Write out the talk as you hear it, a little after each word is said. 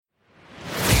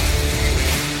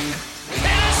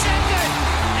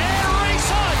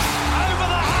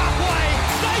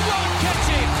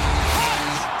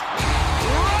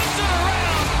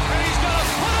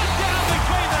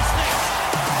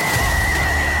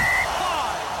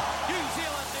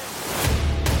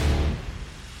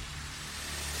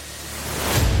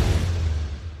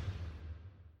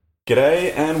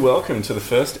G'day and welcome to the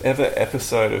first ever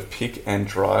episode of Pick and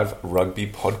Drive Rugby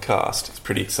Podcast. It's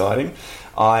pretty exciting.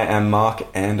 I am Mark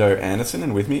Ando Anderson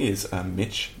and with me is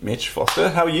Mitch Foster.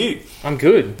 How are you? I'm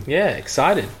good. Yeah,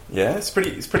 excited. Yeah, it's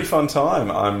pretty fun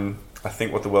time. I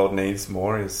think what the world needs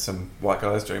more is some white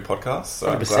guys doing podcasts, so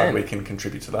 100%. I'm glad we can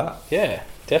contribute to that. Yeah,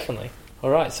 definitely.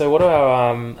 All right, so what are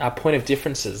our point of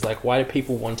differences? Like, why do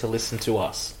people want to listen to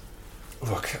us?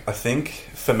 Look, I think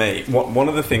for me, one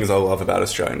of the things I love about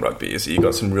Australian rugby is that you've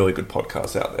got some really good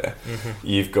podcasts out there. Mm-hmm.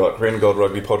 You've got Green and Gold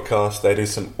Rugby Podcast. They do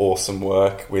some awesome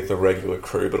work with the regular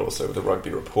crew, but also with the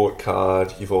Rugby Report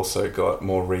Card. You've also got,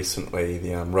 more recently,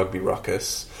 the Rugby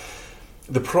Ruckus.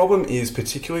 The problem is,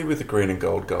 particularly with the Green and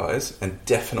Gold guys, and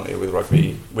definitely with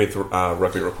Rugby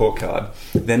Report Card,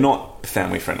 they're not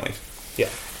family friendly. Yeah.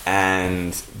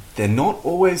 And they're not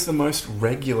always the most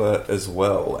regular as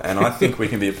well. And I think we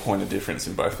can be a point of difference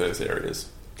in both those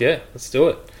areas. Yeah, let's do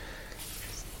it.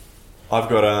 I've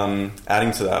got,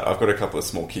 adding to that, I've got a couple of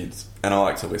small kids and I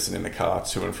like to listen in the car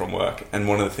to and from work. And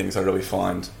one of the things I really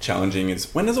find challenging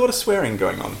is when there's a lot of swearing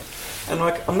going on. And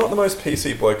I'm not the most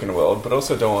PC bloke in the world, but I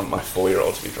also don't want my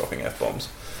 4-year-old to be dropping F-bombs.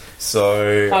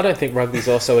 So I don't think rugby's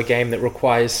also a game that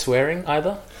requires swearing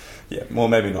either. Yeah, well,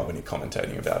 maybe not when you're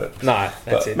commentating about it. No,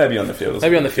 that's it. Maybe on the field.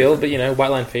 Maybe on the field, but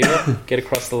white line fever, get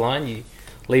across the line, you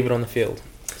leave it on the field.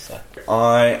 So.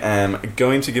 I am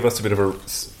going to give us a bit of a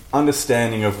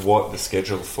understanding of what the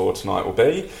schedule for tonight will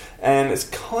be, and it's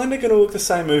kind of going to look the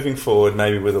same moving forward,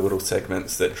 maybe with a little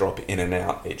segments that drop in and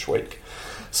out each week.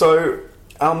 So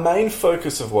our main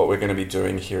focus of what we're going to be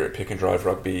doing here at Pick and Drive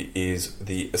Rugby is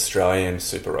the Australian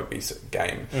Super Rugby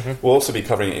game. Mm-hmm. We'll also be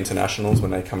covering internationals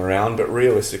when they come around, but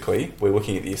realistically, we're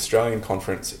looking at the Australian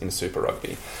Conference in Super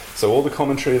Rugby. So all the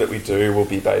commentary that we do will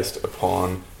be based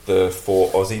upon the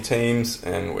 4 Aussie teams,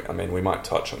 and we might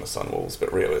touch on the Sunwolves,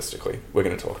 but realistically, we're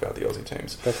going to talk about the Aussie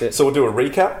teams. That's it. So we'll do a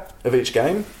recap of each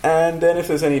game, and then if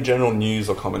there's any general news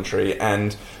or commentary,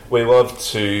 and we love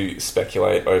to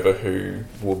speculate over who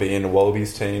will be in the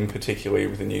Wallabies team, particularly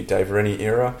with the new Dave Rennie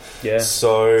era. Yeah,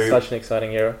 so such an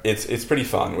exciting era. It's pretty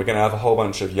fun. We're going to have a whole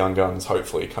bunch of young guns,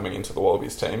 hopefully, coming into the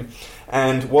Wallabies team.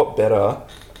 And what better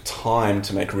time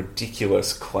to make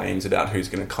ridiculous claims about who's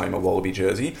going to claim a Wallaby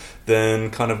jersey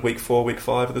than kind of week 4, week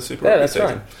 5 of the Super Rugby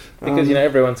season. Right. Because,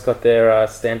 everyone's got their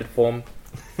standard form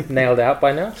nailed out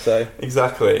by now, so...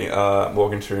 Exactly.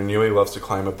 Morgan Turinui loves to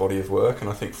claim a body of work,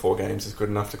 and I think 4 games is good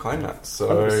enough to claim that. So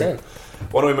 100%.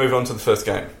 Why don't we move on to the first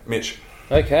game? Mitch?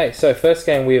 Okay, so first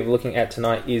game we're looking at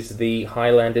tonight is the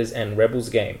Highlanders and Rebels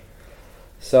game.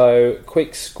 So,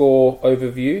 quick score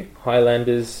overview.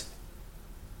 Highlanders...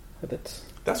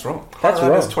 That's wrong. That's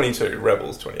Highlanders wrong. 22,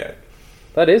 Rebels 28.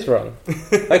 That is wrong.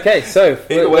 Okay, so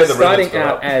we're starting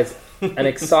out as an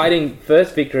exciting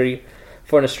first victory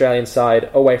for an Australian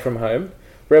side away from home.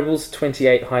 Rebels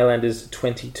 28, Highlanders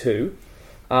 22.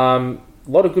 A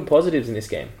lot of good positives in this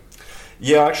game.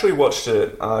 Yeah, I actually watched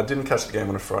it. I didn't catch the game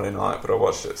on a Friday night, but I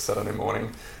watched it Saturday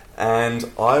morning. And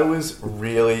I was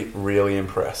really, really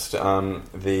impressed.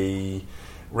 The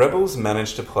Rebels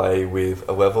managed to play with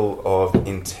a level of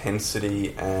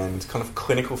intensity and kind of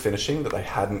clinical finishing that they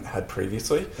hadn't had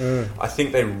previously. I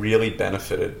think they really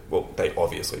benefited, they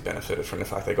obviously benefited from the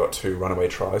fact they got 2 runaway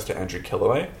tries to Andrew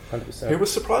Kellaway, 100%. who was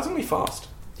surprisingly fast.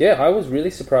 Yeah, I was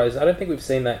really surprised. I don't think we've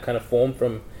seen that kind of form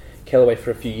from Kellaway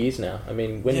for a few years now. I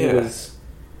mean, when he was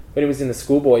in the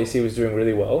schoolboys, he was doing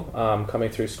really well, coming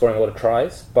through, scoring a lot of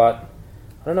tries. But,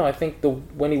 I don't know, I think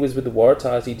when he was with the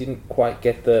Waratahs, he didn't quite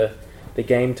get the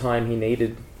game time he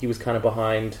needed. He was kind of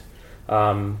behind,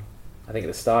 I think at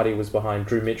the start he was behind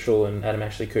Drew Mitchell and Adam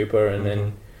Ashley Cooper, and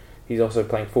then he's also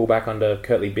playing fullback under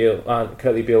Kurtley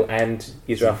Beale and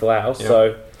Israel Folau,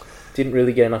 so didn't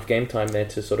really get enough game time there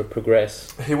to sort of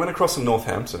progress. He went across to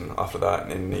Northampton after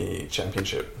that in the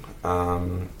Championship,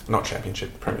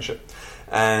 Premiership.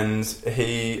 And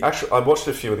I watched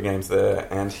a few of the games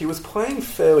there, and he was playing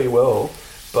fairly well,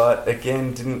 but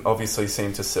again, didn't obviously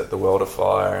seem to set the world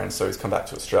afire, and so he's come back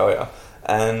to Australia.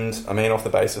 And, off the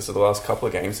basis of the last couple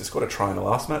of games, he scored a try in the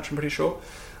last match, I'm pretty sure.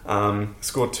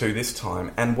 Scored 2 this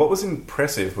time. And what was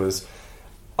impressive was,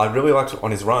 I really liked it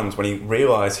on his runs, when he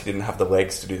realised he didn't have the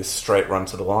legs to do the straight run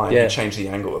to the line, he changed the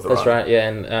angle of the run. That's right, yeah,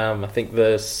 and I think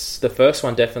the first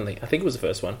one definitely, I think it was the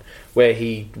first one, where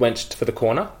he went for the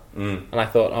corner, and I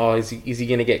thought, is he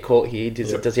going to get caught here?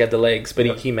 Does he have the legs?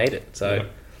 But he made it, so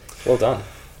well done.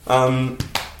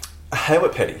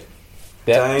 Haylett-Petty.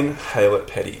 Dane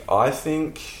Haylett-Petty.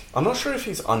 I'm not sure if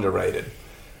he's underrated.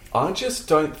 I just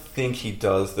don't think he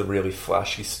does the really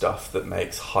flashy stuff that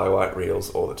makes highlight reels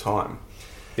all the time.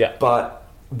 Yeah. But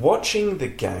watching the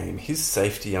game, his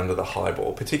safety under the high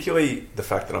ball, particularly the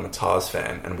fact that I'm a Tars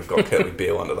fan and we've got Curtly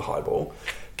Beale under the high ball,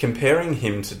 comparing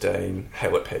him to Dane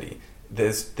Haylett-Petty,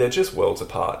 they're just worlds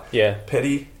apart. Yeah.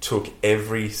 Petty took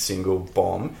every single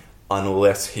bomb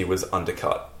unless he was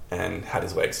undercut and had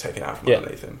his legs taken out from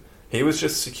underneath him. He was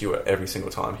just secure every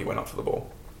single time he went up for the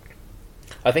ball.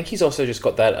 I think he's also just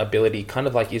got that ability, kind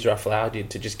of like Israel Folau did,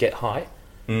 to just get high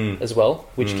as well,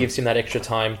 which gives him that extra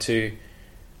time to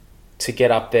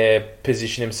get up there,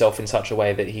 position himself in such a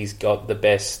way that he's got the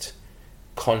best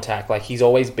contact. Like, he's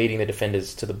always beating the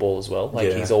defenders to the ball as well.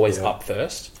 Like, he's always up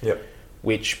first. Yep.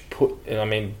 Which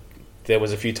there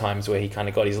was a few times where he kind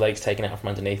of got his legs taken out from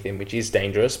underneath him, which is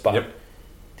dangerous, but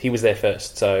he was there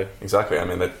first, so... Exactly. I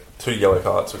mean, the 2 yellow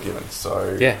cards were given,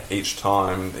 so each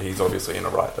time he's obviously in a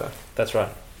right there. That's right.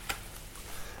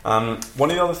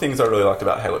 One of the other things I really liked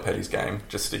about Haylett-Petty's game,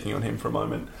 just sticking on him for a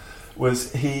moment,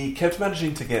 was he kept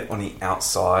managing to get on the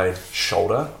outside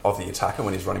shoulder of the attacker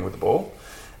when he's running with the ball,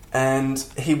 and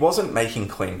he wasn't making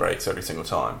clean breaks every single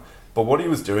time. But what he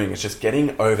was doing is just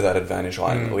getting over that advantage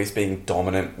line, at least being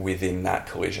dominant within that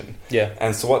collision. Yeah.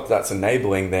 And so what that's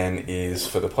enabling then is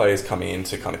for the players coming in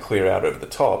to kind of clear out over the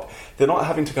top, they're not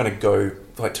having to kind of go,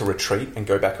 like, to retreat and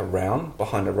go back around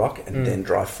behind a rock and then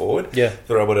drive forward. Yeah.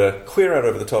 They're able to clear out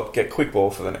over the top, get quick ball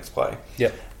for the next play.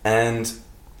 Yeah. And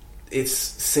it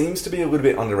seems to be a little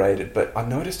bit underrated, but I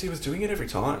noticed he was doing it every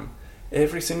time.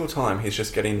 Every single time he's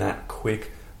just getting that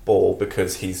quick ball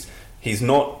because he's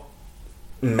not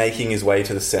making his way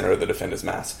to the centre of the defender's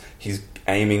mass. He's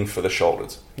aiming for the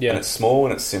shoulders. Yeah. And it's small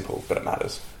and it's simple, but it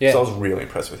matters. Yeah. So I was really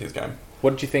impressed with his game.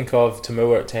 What did you think of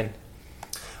Tamua at 10?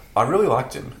 I really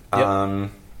liked him.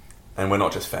 Yep. And we're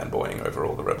not just fanboying over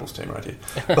all the Rebels team right here.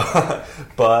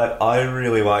 but I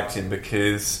really liked him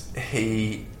because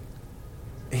he's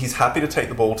happy to take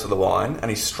the ball to the line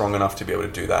and he's strong enough to be able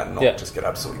to do that and not just get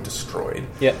absolutely destroyed.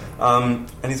 Yeah. And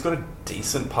he's got a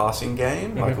decent passing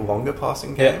game, like a longer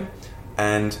passing game.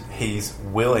 And he's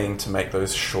willing to make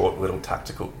those short little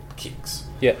tactical kicks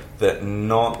that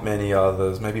not many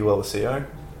others, maybe Lolosio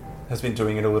has been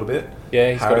doing it a little bit.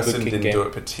 Yeah, Harrison didn't do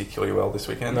it particularly well this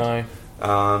weekend. No.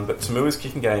 But Tamua's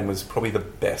kicking game was probably the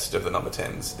best of the number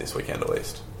 10s this weekend at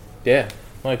least. Yeah,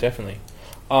 no, definitely.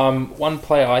 One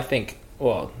player I think,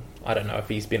 well, I don't know if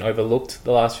he's been overlooked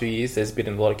the last few years. There's been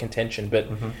a lot of contention, but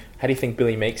how do you think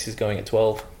Billy Meakes is going at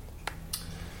 12?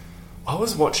 I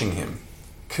was watching him.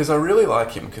 Because I really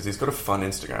like him, because he's got a fun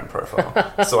Instagram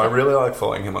profile. So I really like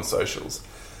following him on socials.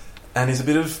 And he's a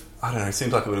bit of, I don't know, he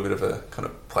seems like a little bit of a kind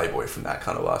of playboy from that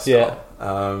kind of lifestyle.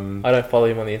 Yeah. I don't follow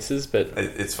him on the Instas, but...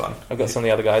 It's fun. I've got some of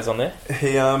the other guys on there.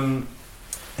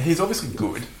 He's obviously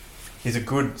good. He's a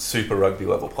good Super Rugby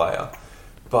level player.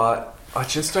 But I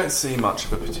just don't see much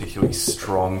of a particularly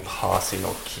strong passing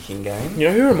or kicking game. You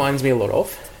know who reminds me a lot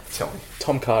of? Tell me.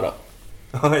 Tom Carter.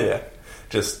 Oh, yeah.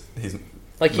 Just, he's...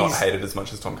 Like not hated as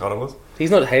much as Tom Carter was.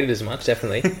 He's not hated as much,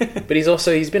 definitely. But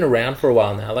he's been around for a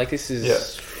while now. Like, this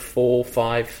is 4 or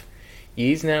 5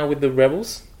 years now with the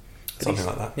Rebels. But something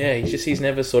like that. Yeah, he's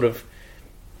never sort of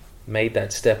made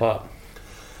that step up.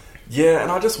 Yeah,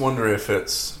 and I just wonder if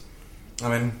it's... I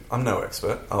mean, I'm no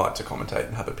expert. I like to commentate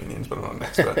and have opinions, but I'm not an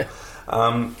expert.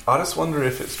 I just wonder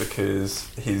if it's because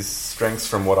his strengths,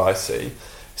 from what I see,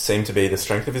 seem to be the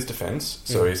strength of his defence.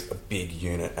 So he's a big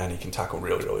unit and he can tackle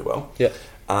really, really well. Yeah.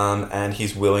 And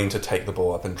he's willing to take the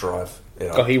ball up and drive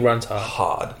it up. Oh, he runs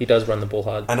hard. He does run the ball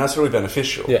hard. And that's really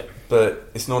beneficial. Yeah. But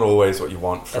it's not always what you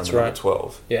want from number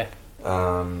 12. Yeah.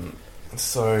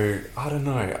 So, I don't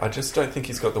know. I just don't think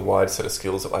he's got the wide set of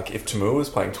skills that, like, if Tamua was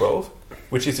playing 12,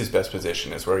 which is his best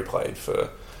position, is where he played for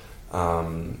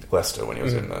Leicester when he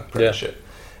was in the Premiership.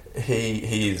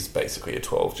 He is basically a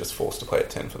 12, just forced to play at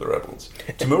 10 for the Rebels.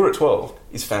 Tamua at 12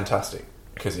 is fantastic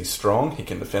because he's strong, he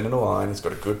can defend in a line, he's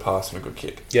got a good pass and a good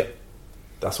kick. Yep.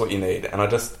 That's what you need. And I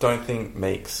just don't think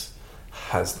Meakes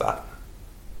has that.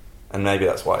 And maybe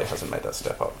that's why he hasn't made that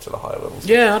step up to the higher levels.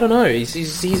 Yeah, I don't know.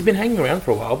 He's been hanging around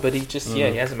for a while, but he just, he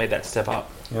hasn't made that step up.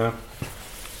 Yeah.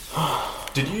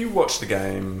 Did you watch the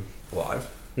game live?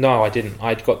 No, I didn't.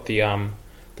 I got the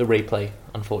replay,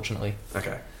 unfortunately.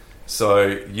 Okay. So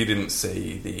you didn't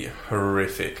see the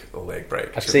horrific leg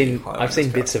break? I've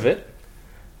seen bits of it.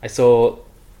 I saw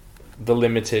the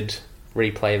limited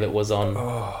replay that was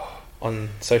on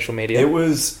social media. It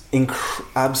was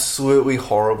absolutely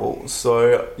horrible.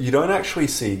 So you don't actually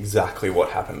see exactly what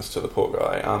happens to the poor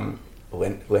guy.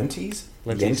 Lenties?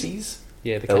 Yeah, Lentjes.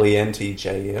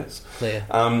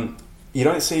 Yeah. You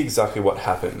don't see exactly what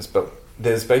happens, but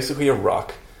there's basically a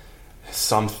ruck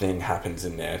something happens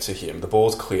in there to him. The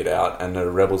ball's cleared out, and the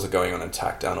Rebels are going on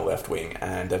attack down the left wing,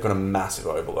 and they've got a massive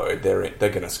overload. They're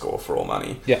going to score for all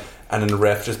money. Yeah. And then the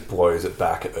ref just blows it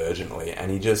back urgently,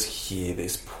 and you just hear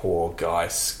this poor guy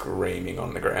screaming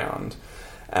on the ground.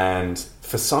 And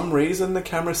for some reason, the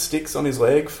camera sticks on his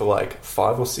leg for like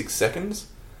 5 or 6 seconds.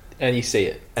 And you see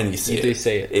it. And you do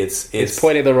see it. It's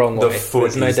pointing the wrong way. The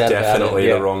foot no is doubt definitely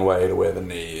about it. the wrong way to where the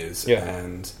knee is. Yeah.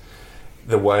 And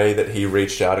the way that he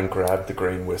reached out and grabbed the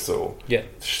green whistle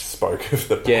spoke of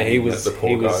the pain that the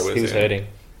poor guy was in. He was hurting.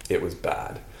 It was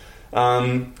bad.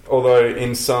 Although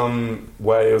in some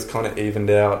way it was kind of evened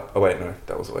out. Oh wait, no,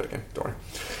 that was a late game. Don't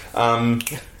worry.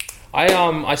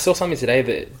 I saw something today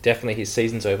that definitely his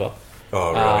season's over.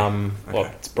 Oh, really?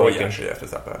 Well, it's broken. Well, yeah,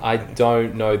 it's that bad. I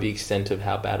don't know the extent of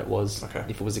how bad it was. Okay.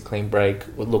 If it was a clean break,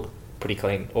 it would look pretty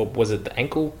clean. Or was it the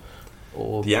ankle?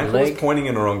 Or the ankle leg? was pointing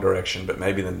in the wrong direction, but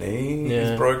maybe the knee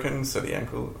is broken, so the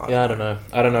ankle... I don't know.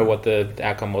 I don't know what the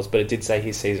outcome was, but it did say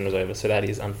his season was over, so that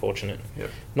is unfortunate.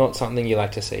 Yep. Not something you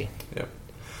like to see. Yep.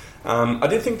 I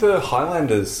did think the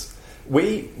Highlanders...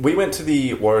 We went to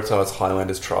the Waratahs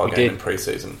Highlanders trial game in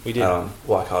pre-season. We did.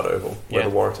 Leichhardt Oval, where the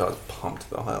Waratahs pumped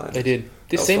the Highlanders. They did.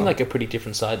 This seemed like a pretty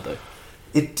different side, though.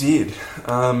 It did.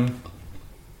 Not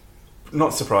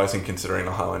surprising, considering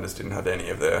the Highlanders didn't have any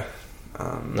of their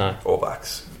All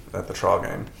Blacks at the trial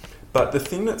game. But the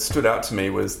thing that stood out to me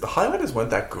was the Highlanders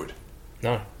weren't that good.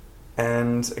 No.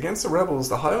 And against the Rebels,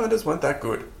 the Highlanders weren't that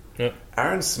good. Yep.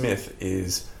 Aaron Smith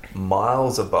is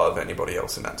miles above anybody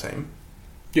else in that team.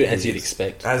 Yeah, as you'd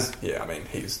expect.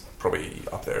 He's probably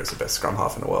up there as the best scrum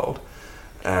half in the world.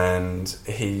 And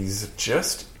he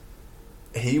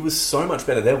was so much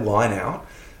better. Their line out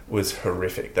was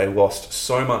horrific. They lost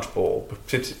so much ball,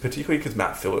 particularly because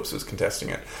Matt Phillips was contesting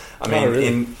it.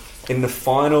 In the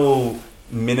final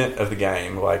minute of the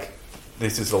game, like,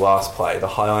 this is the last play, the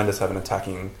Highlanders have an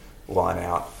attacking line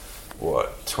out,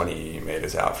 20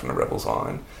 metres out from the Rebels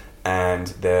line, and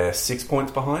they're 6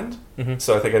 points behind. Mm-hmm.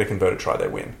 So if they get a converted try, they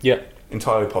win. Yeah.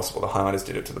 Entirely possible. The Highlanders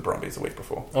did it to the Brumbies the week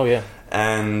before. Oh, yeah.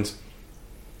 And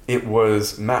it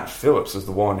was Matt Phillips was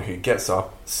the one who gets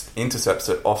up, intercepts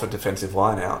it off a defensive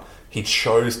line out. He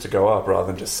chose to go up rather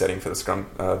than just setting for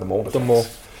the maul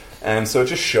defense. And so it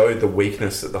just showed the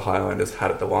weakness that the Highlanders had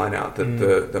at the line out,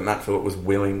 that Matt Phillips was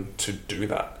willing to do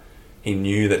that. He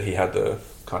knew that he had the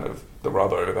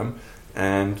rub over them,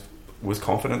 and was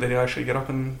confident that he'd actually get up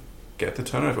and get the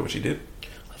turnover, which he did.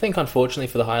 I think, unfortunately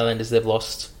for the Highlanders, they've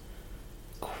lost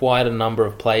quite a number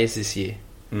of players this year.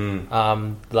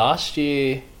 Last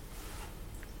year,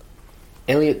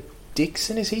 Elliot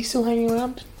Dixon, is he still hanging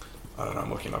around? I don't know, I'm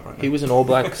looking up right now. He was an All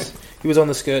Blacks. He was on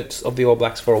the skirts of the All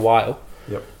Blacks for a while.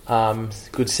 Yep.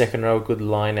 Good second row, good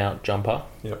line out jumper.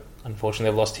 Yep. Unfortunately,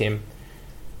 they've lost him.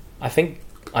 I think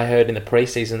I heard in the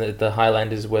pre-season that the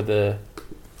Highlanders were the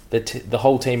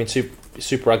whole team in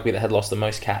Super Rugby that had lost the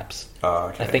most caps.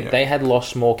 Okay, I think they had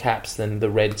lost more caps than the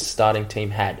Reds starting team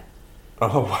had.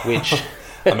 Oh, wow. Which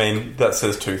I mean, that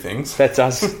says two things. That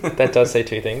does say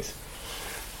two things.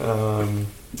 Wow,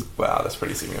 that's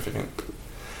pretty significant.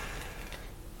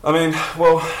 I mean,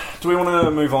 well, do we want to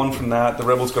move on from that? The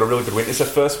Rebels got a really good win. It's their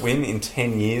first win in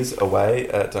 10 years away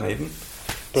at Dunedin.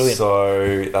 Brilliant.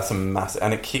 So that's a massive...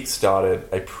 And it kick-started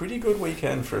a pretty good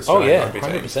weekend for Australian rugby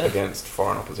teams against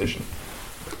foreign opposition.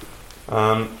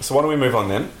 So why don't we move on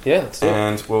then? Yeah, let's do it.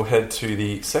 And we'll head to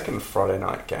the second Friday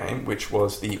night game, which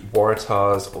was the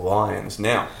Waratahs Lions.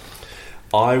 Now,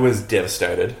 I was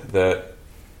devastated that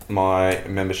my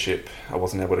membership, I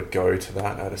wasn't able to go to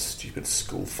that. I had a stupid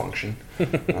school function.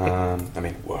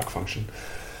 Work function.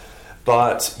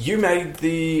 But you made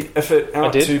the effort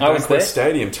out to Bankwest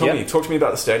Stadium. Talk to me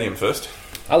about the stadium first.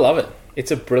 I love it.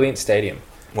 It's a brilliant stadium.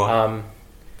 Wow.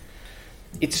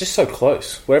 It's just so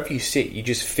close. Wherever you sit, you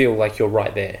just feel like you're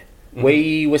right there. Mm-hmm.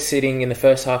 We were sitting in the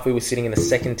first half, we were sitting in the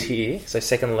second tier, so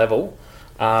second level,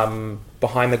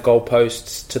 behind the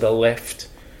goalposts to the left,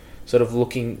 sort of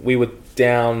looking... We were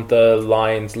down the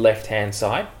Lions' left-hand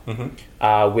side,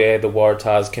 where the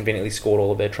Waratahs conveniently scored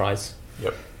all of their tries.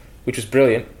 Yep. Which was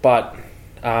brilliant, but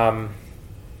like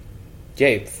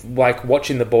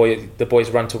watching the boys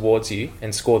run towards you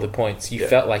and score the points, you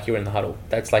felt like you were in the huddle.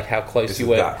 That's like how close you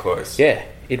were. That close. Yeah,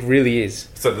 it really is.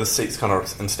 So the seats kind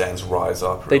of and stands rise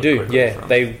up. They do, yeah.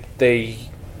 They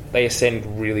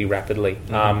ascend really rapidly.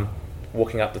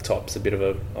 Walking up the top's a bit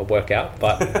of a workout,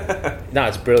 but no,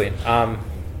 it's brilliant.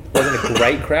 Wasn't a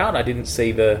great crowd. I didn't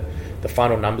see the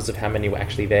final numbers of how many were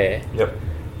actually there. Yep.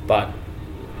 But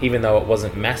even though it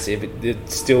wasn't massive, it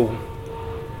still,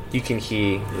 you can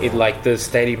hear it, like the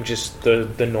stadium, just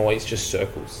the noise just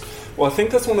circles. Well, I think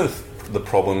that's one of of the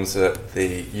problems that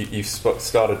you've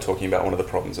started talking about. One of the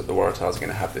problems that the Waratahs are going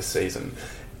to have this season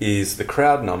is the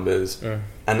crowd numbers,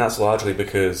 and that's largely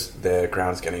because their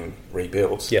ground's getting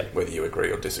rebuilt, whether you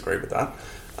agree or disagree with that.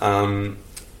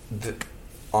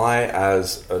 I,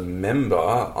 as a member,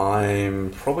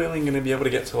 I'm probably only going to be able to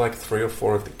get to like 3 or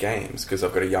 4 of the games because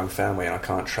I've got a young family and I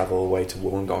can't travel away to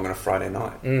Wollongong on a Friday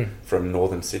night from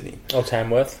northern Sydney. Or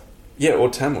Tamworth. Yeah, or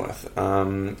Tamworth.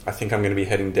 I think I'm going to be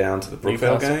heading down to the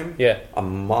Brookvale game. Yeah. I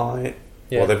might...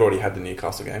 Yeah. Well, they've already had the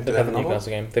Newcastle game. They've had the Newcastle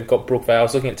game. They've got Brookvale. I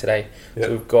was looking at today. Yep.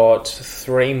 So we've got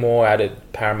 3 more out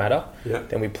at Parramatta. Yep.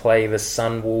 Then we play the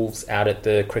Sunwolves out at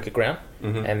the cricket ground.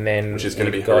 And then which is going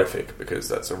to be horrific because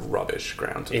that's a rubbish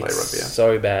ground to play rugby at. It's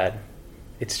so bad.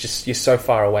 It's just, you're so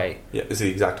far away. Yeah, it's the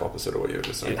exact opposite of what you were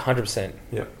just saying. 100%.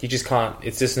 Yeah. You just can't.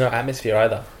 It's just no atmosphere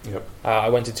either. Yep. I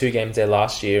went to 2 games there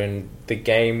last year, and the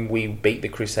game we beat the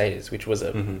Crusaders, which was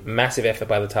a massive effort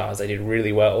by the Tars. They did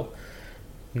really well.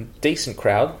 Decent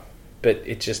crowd, but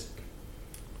it just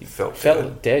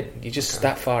felt dead. You're just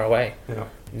that far away. Yeah.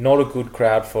 Not a good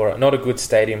crowd not a good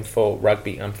stadium for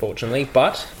rugby, unfortunately,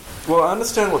 but... Well, I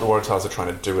understand what the Waratahs are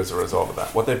trying to do as a result of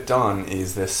that. What they've done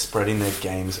is they're spreading their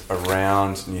games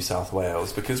around New South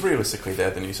Wales because realistically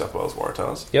they're the New South Wales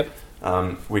Waratahs. Yep.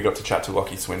 We got to chat to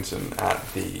Lockie Swinton at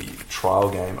the trial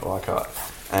game at Leichhardt,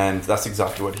 and that's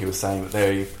exactly what he was saying,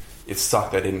 that it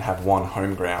sucked they didn't have one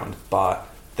home ground, but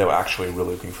they were actually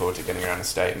really looking forward to getting around the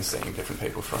state and seeing different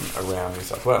people from around New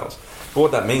South Wales. But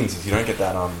what that means is you don't get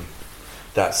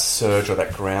that surge or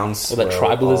that groundswell. Or that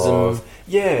tribalism.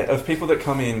 Of people that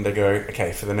come in, they go,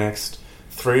 okay, for the next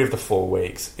 3 of the 4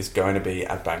 weeks is going to be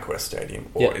at Bankwest Stadium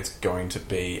or it's going to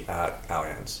be at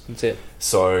Allianz. That's it.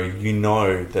 So you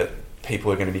know that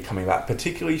people are going to be coming back,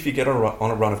 particularly if you get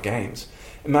on a run of games.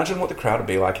 Imagine what the crowd would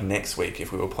be like next week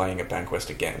if we were playing at Bankwest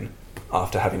again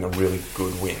after having a really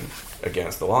good win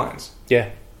against the Lions. Yeah.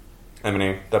 I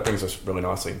mean, that brings us really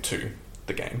nicely to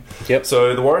the game. Yep.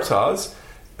 So the Waratahs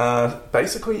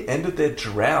basically ended their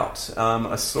drought.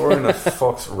 I saw in a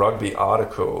Fox Rugby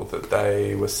article that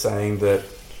they were saying that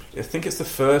I think it's the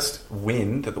first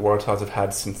win that the Waratahs have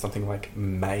had since something like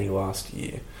May last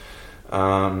year.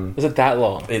 Was it that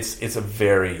long? It's a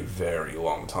very, very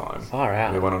long time. Far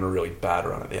out. We went on a really bad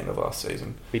run at the end of last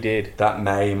season. We did. That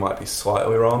May might be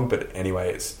slightly wrong, but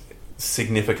anyway, it's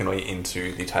significantly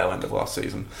into the tail end of last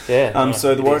season. Yeah.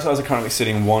 So the Waratahs are currently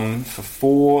sitting 1 for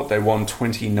 4. They won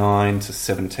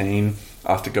 29-17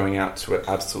 after going out to an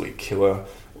absolutely killer,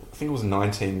 I think it was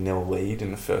 19-0 lead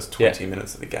in the first 20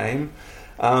 minutes of the game.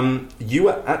 You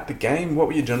were at the game. What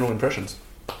were your general impressions?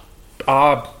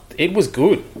 It was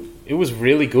good. It was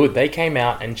really good. They came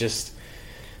out and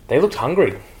they looked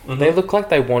hungry. They looked like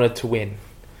they wanted to win.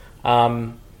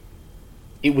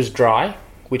 It was dry,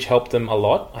 which helped them a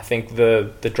lot. I think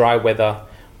the dry weather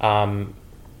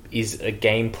is a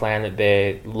game plan that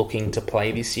they're looking to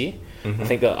play this year. I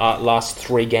think the last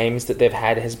 3 games that they've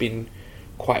had has been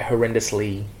quite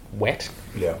horrendously wet,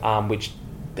 which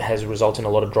has resulted in a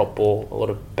lot of drop ball, a lot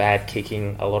of bad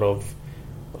kicking, a lot of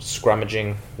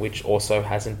scrummaging, which also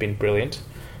hasn't been brilliant.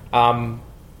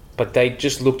 But they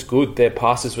just looked good. Their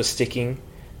passes were sticking.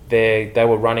 They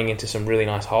were running into some really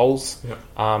nice holes. Yep.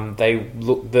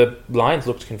 The Lions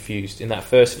looked confused in that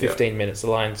first 15 minutes. The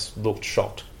Lions looked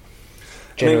shocked,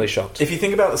 generally shocked. If you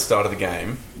think about the start of the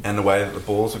game and the way that the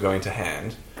balls were going to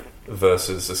hand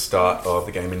versus the start of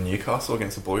the game in Newcastle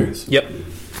against the Blues,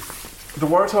 the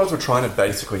Waratahs were trying to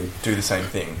basically do the same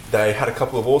thing. They had a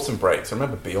couple of awesome breaks. I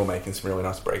remember Beale making some really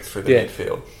nice breaks through the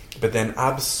midfield, but then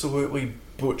absolutely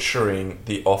butchering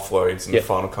the offloads in the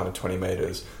final kind of 20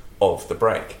 metres of the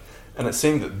break. And it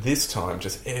seemed that this time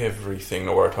just everything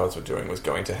the Waratahs were doing was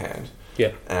going to hand.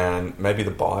 Yeah. And maybe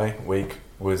the bye week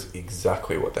was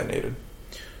exactly what they needed.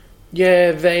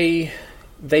 Yeah, they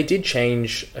did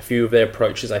change a few of their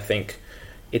approaches, I think.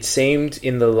 It seemed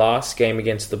in the last game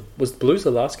against was the Blues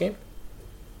the last game?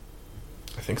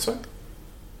 I think so.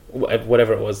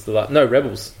 Whatever it was.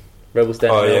 Rebels. Rebels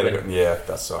down in Melbourne. Yeah,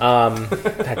 that sucked.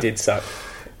 That did suck.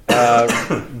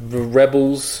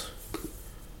 Rebels...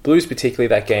 Blues particularly,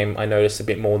 that game I noticed a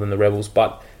bit more than the Rebels,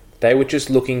 but they were just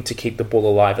looking to keep the ball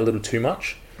alive a little too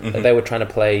much. They were trying to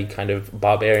play kind of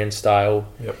barbarian style,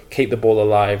 keep the ball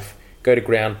alive, go to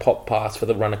ground, pop pass for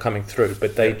the runner coming through,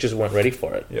 but they just weren't ready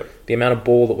for it. The amount of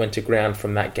ball that went to ground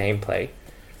from that gameplay.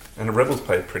 And the Rebels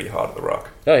played pretty hard at the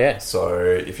ruck. Oh, yeah. So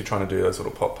if you're trying to do those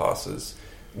little pop passes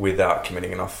without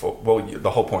committing enough...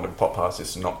 the whole point of pop pass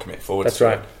is to not commit forward. That's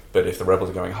right. But if the Rebels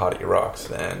are going hard at your rucks,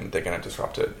 then they're going to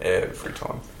disrupt it every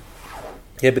time.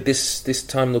 Yeah, but this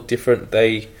time looked different.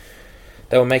 They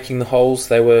were making the holes.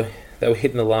 They were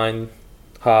hitting the line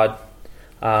hard,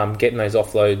 getting those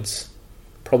offloads.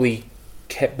 probably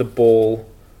kept the ball,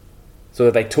 so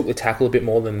that they took the tackle a bit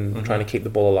more than trying to keep the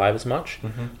ball alive as much.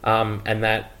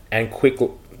 And quick,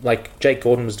 like Jake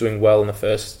Gordon was doing well in the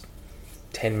first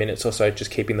 10 minutes or so,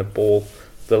 just keeping the ball.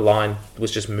 The line was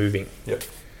just moving. Yep.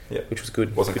 Which was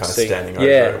good. Wasn't good kind of standing over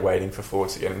it, waiting for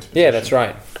forwards to get into position. Yeah, that's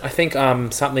right. I think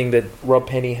something that Rob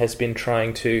Penny has been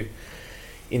trying to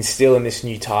instill in this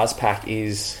new TARS pack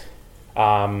is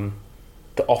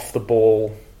the off the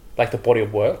ball, like the body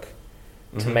of work,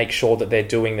 to make sure that they're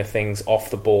doing the things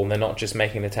off the ball and they're not just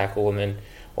making the tackle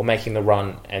or making the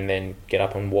run and then get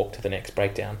up and walk to the next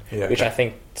breakdown. Yeah, which I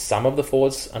think some of the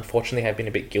forwards unfortunately have been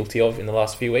a bit guilty of in the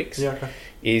last few weeks. Yeah, okay.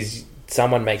 Is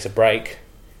someone makes a break,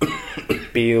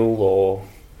 Beale or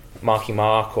Marky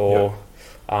Mark or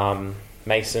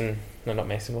Mason. No, not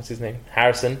Mason. What's his name?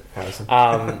 Harrison.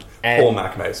 And Poor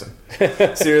Mac Mason.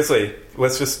 Seriously,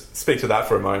 let's just speak to that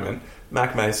for a moment.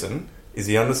 Mac Mason is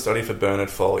the understudy for Bernard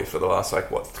Foley for the last,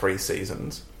 3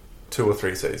 seasons? 2 or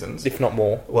 3 seasons. If not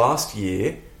more. Last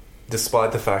year,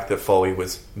 despite the fact that Foley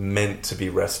was meant to be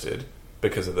rested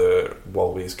because of the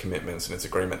Wallabies commitments and its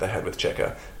agreement they had with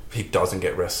Checker, he doesn't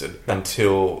get rested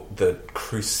until the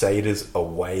Crusaders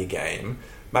away game.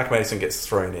 Mac Mason gets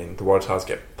thrown in, the Waratahs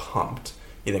get pumped,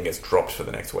 he then gets dropped for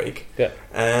the next week. Yeah.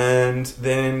 And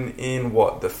then in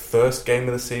the first game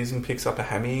of the season picks up a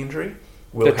hammy injury?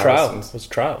 The trial. It was a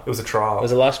trial. It was a trial. It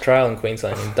was the last trial in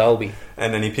Queensland, in Dalby.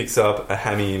 And then he picks up a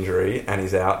hammy injury and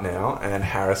he's out now, and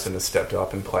Harrison has stepped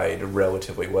up and played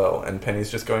relatively well, and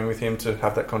Penny's just going with him to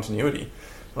have that continuity.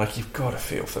 You've got to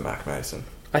feel for Mac Mason.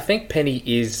 I think Penny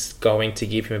is going to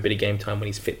give him a bit of game time when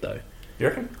he's fit, though. You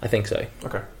reckon? I think so.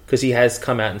 Okay. Because he has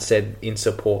come out and said in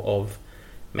support of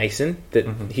Mason that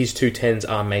his 2 10s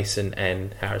are Mason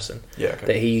and Harrison. Yeah, okay.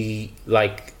 That he,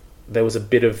 there was a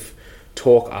bit of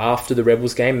talk after the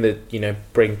Rebels game that,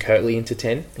 bring Kirtley into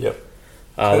 10. Yep.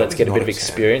 Let's get a bit of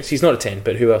experience. He's not a 10,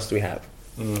 but who else do we have?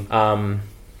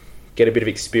 Get a bit of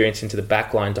experience into the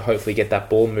back line to hopefully get that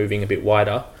ball moving a bit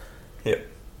wider. Yep.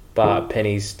 But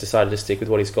Penny's decided to stick with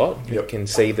what he's got. Yep. You can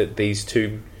see that these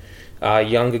 2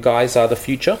 younger guys are the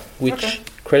future, which,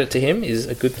 credit to him, is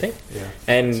a good thing. Yeah.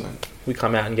 And we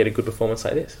come out and get a good performance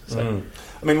like this. So.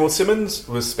 Simmons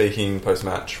was speaking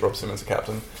post-match, Rob Simmons, the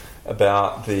captain,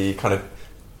 about the kind of,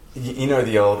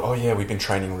 the old, we've been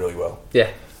training really well. Yeah.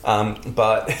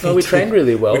 But we trained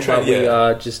really well, we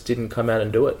just didn't come out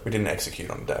and do it. We didn't execute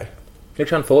on the day.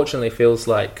 Which unfortunately feels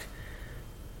like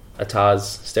a TARS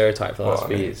stereotype for the last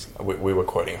few years. We were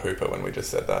quoting Hooper when we just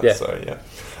said that, yeah. So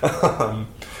yeah.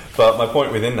 But my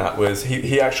point within that was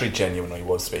he actually genuinely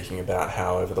was speaking about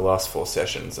how over the last 4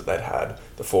 sessions that they'd had,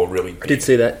 the 4 really big I did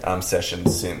see that.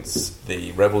 Sessions since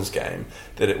the Rebels game,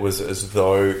 that it was as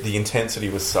though the intensity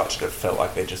was such that it felt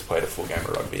like they just played a full game of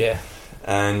rugby. Yeah.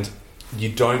 And you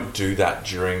don't do that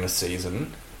during the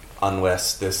season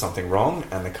unless there's something wrong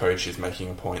and the coach is making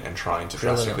a point and trying to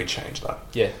drastically change that.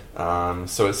 Yeah.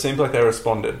 So it seemed like they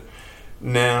responded.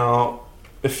 Now,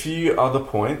 a few other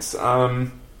points.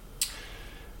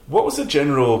 What was the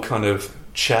general kind of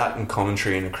chat and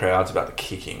commentary in the crowds about the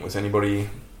kicking? Was anybody,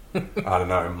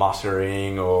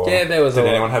 muttering or... Yeah, there was Did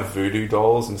anyone have voodoo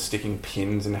dolls and sticking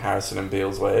pins in Harrison and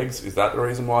Beale's legs? Is that the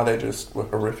reason why they just were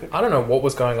horrific? I don't know what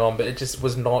was going on, but it just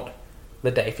was not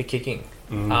the day for kicking.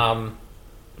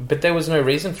 But there was no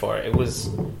reason for it. It was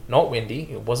not windy.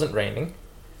 It wasn't raining.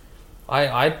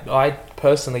 I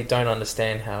personally don't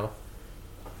understand how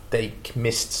they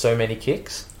missed so many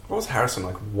kicks. What was Harrison,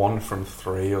 1 from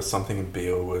 3 or something, and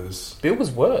Beale was... Beale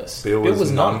was worse. Beale was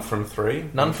none from 3?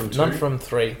 None from 2? None from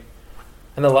 3.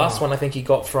 And the last one I think he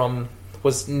got from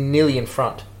was nearly in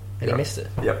front, and he missed it.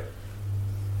 Yep.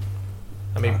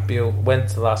 I mean, Beale,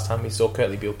 when's the last time we saw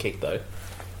Kurtley Beale kick, though?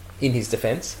 In his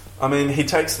defence. I mean, he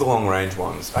takes the long-range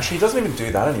ones. Actually, he doesn't even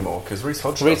do that anymore, because Reece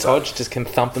Hodge just can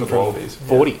thump them from Wallabies.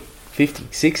 40, 50,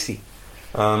 60.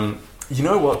 You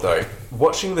know what, though?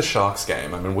 Watching the Sharks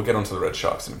game, we'll get onto the Red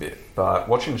Sharks in a bit, but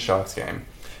watching the Sharks game,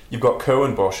 you've got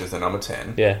Kerwin Bosch as the number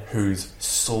 10, who's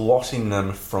slotting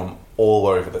them from all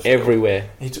over the field. Everywhere.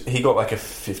 He got a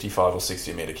 55 or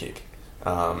 60 metre kick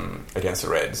against the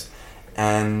Reds,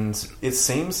 and it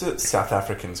seems that South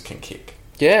Africans can kick.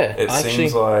 Yeah. It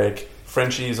seems like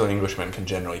Frenchies or Englishmen can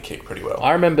generally kick pretty well.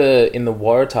 I remember in the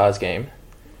Waratahs game,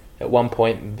 at one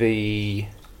point, the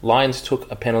Lions took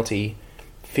a penalty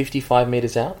 55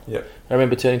 metres out. Yep. I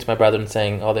remember turning to my brother and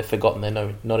saying, they've forgotten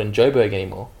they're not in Joburg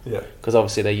anymore. Yeah. Because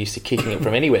obviously they're used to kicking it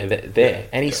from anywhere there. Yeah.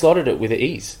 And he slotted it with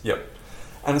ease. Yep.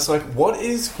 And it's what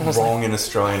is wrong in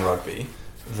Australian rugby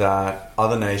that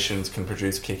other nations can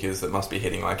produce kickers that must be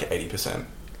hitting 80%,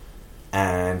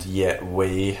 and yet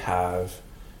we have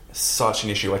such an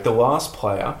issue? The last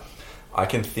player I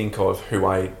can think of who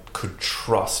I could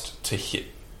trust to hit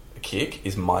a kick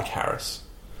is Mike Harris.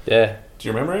 Yeah. Do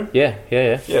you remember him? Yeah.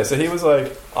 Yeah, so he was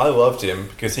like, I loved him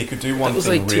because he could do one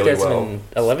thing really well.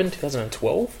 2011,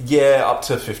 2012? Yeah, up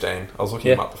to 15. I was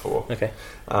looking him up before. Okay.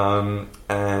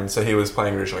 And so he was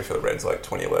playing originally for the Reds like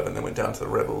 2011, then went down to the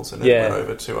Rebels and then went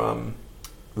over to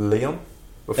Leon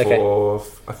before.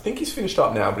 I think he's finished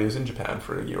up now, but he was in Japan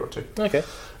for a year or two. Okay.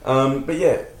 But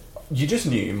yeah, you just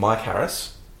knew Mike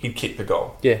Harris, he'd kick the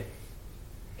goal. Yeah.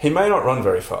 He may not run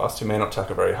very fast, he may not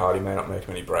tackle very hard, he may not make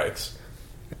many breaks,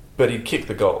 but he'd kick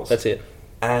the goals. That's it.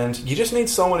 And you just need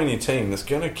someone in your team that's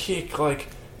going to kick like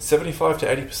 75 to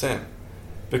 80%.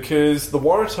 Because the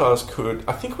Waratahs could...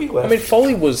 I think we left... I mean,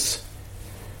 Foley was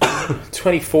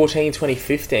 2014,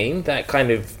 2015, that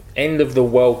kind of end of the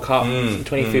World Cup in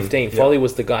 2015. Foley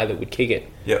was the guy that would kick it.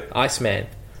 Yep. Iceman.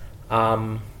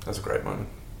 That was a great moment.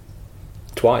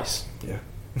 Twice. Yeah.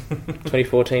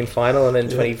 2014 final and then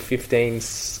 2015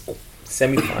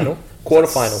 semi-final.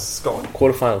 Quarter-final. Scotland.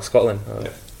 Quarter-final, Scotland. Oh, yeah.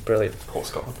 Brilliant. Poor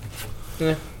Scotland.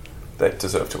 Yeah. They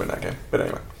deserve to win that game. But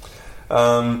anyway.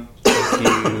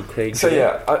 Thank you, Craig. So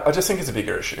yeah, I just think it's a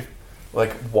bigger issue.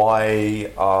 Like,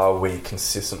 why are we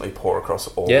consistently poor across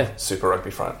all Super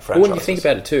Rugby franchises? Well, when you think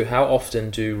about it too, how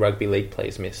often do rugby league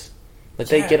players miss? Like,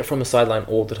 they get it from the sideline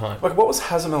all the time. Like, what was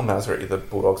Hazem El Masri, the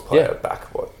Bulldogs player, back,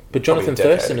 But Jonathan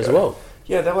Thurston as well.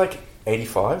 Yeah, they're like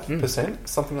 85%,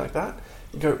 something like that.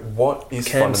 You go, what is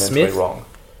Cam fundamentally Smith, wrong?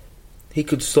 He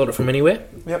could sort it from anywhere.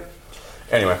 Yep.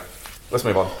 Anyway, let's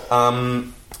move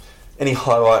on. Any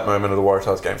highlight moment of the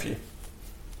Waratahs game for you?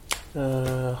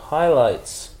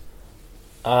 Highlights.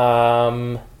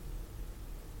 I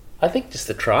think just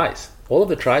the tries. All of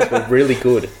the tries were really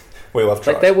good. We love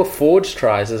tries. Like, they were forged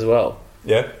tries as well.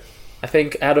 Yeah. I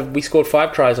think we scored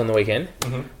 5 tries on the weekend.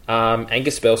 Mm-hmm.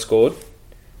 Angus Bell scored.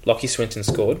 Lockie Swinton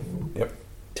scored. Yep.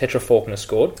 Tetra Faulkner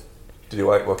scored. Did you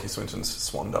like Lockie Swinton's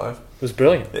swan dive? It was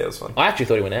brilliant. Yeah, it was fun. I actually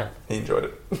thought he went out. He enjoyed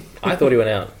it. I thought he went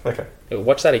out. Okay.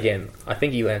 Watch that again. I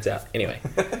think he lands out. Anyway.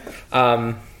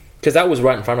 Because that was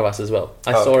right in front of us as well.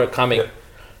 I saw it coming. Yep.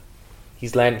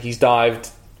 He's dived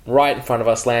right in front of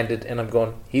us, landed, and I'm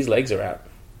going, his legs are out.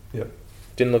 Yep.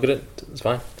 Didn't look at it. It was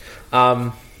fine.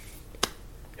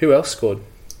 Who else scored?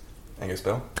 Angus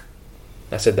Bell.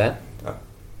 I said that. Oh.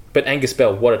 But Angus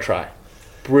Bell, what a try.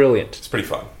 Brilliant. It's pretty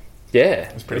fun.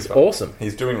 Yeah. It's pretty fun. Awesome.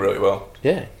 He's doing really well.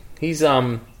 Yeah. He's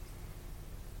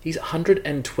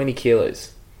 120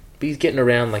 kilos. But he's getting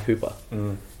around like Hooper.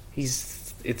 Mm.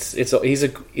 He's an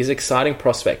exciting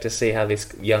prospect to see how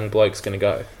this young bloke's going to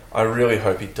go. I really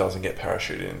hope he doesn't get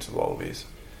parachuted into the Wallabies.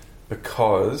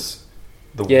 Because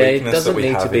the weakness that we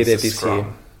have is the scrum. Year.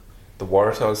 The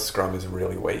Waratahs scrum is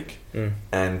really weak.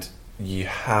 And you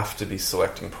have to be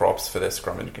selecting props for their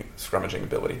scrummaging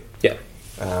ability. Yeah.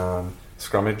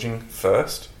 Scrummaging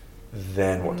first,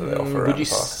 then what do they offer around Would you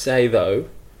the park? say, though,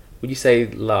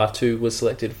 Latu was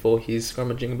selected for his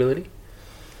scrummaging ability?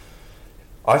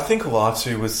 I think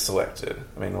Latu was selected.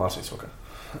 I mean, Latu's hooker.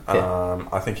 Yeah.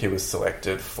 I think he was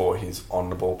selected for his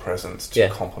on-the-ball presence to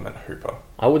complement Hooper.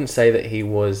 I wouldn't say that he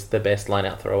was the best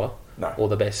line-out thrower or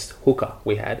the best hooker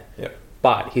we had. Yeah.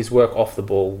 But his work off the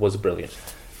ball was brilliant.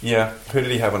 Yeah. Who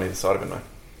did he have on either side of him, though?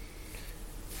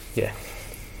 Yeah.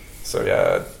 So,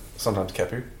 yeah, sometimes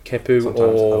Kepu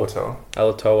or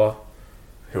Alatoa.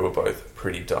 Who were both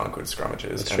pretty darn good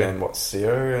scrummagers. That's and true. then,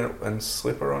 Seo and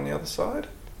Slipper on the other side?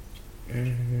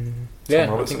 Tom Robertson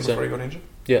I think so. before he got injured?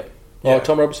 Yeah. Oh,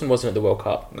 Tom Robertson wasn't at the World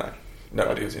Cup. No.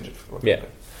 Nobody was injured for Yeah.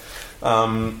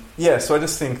 So I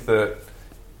just think that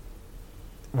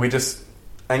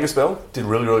Angus Bell did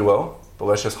really, really well, but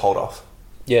let's just hold off.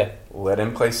 Yeah. Let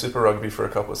him play Super Rugby for a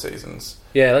couple of seasons.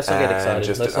 Yeah, let's not get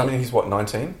excited. He's what,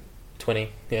 19? 20,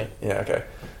 yeah. Yeah, okay.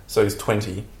 So he's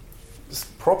 20.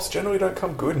 Props generally don't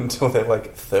come good until they're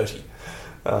like 30.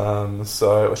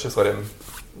 So let's just let him...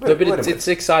 But it's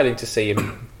exciting to see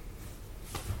him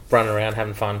running around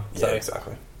having fun. Yeah,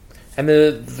 exactly. And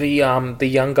the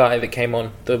young guy that came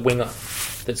on, the winger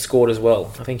that scored as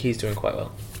well, I think he's doing quite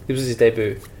well. This was his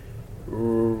debut.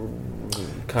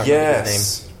 Can't remember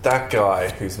his name. That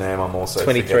guy whose name I'm also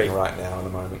 23. forgetting right now in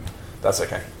the moment. That's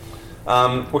okay.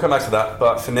 We'll come back to that,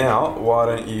 but for now, why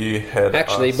don't you head...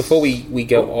 Actually, before we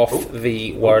go off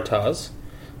the Waratahs...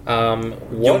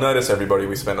 You'll notice, everybody,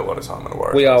 we spend a lot of time on the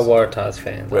Waratahs. We are Waratahs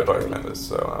fans. We're both members,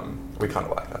 so we kind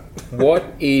of like that. What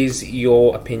is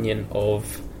your opinion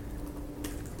of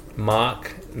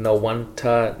Mark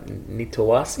Nawanta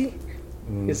Nitawasi?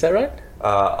 Is that right?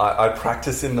 I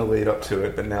practiced in the lead up to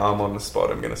it, but now I'm on the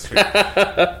spot. I'm going to switch.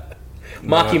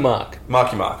 Marky Mark.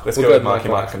 Let's go with Marky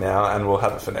Mark for now, and we'll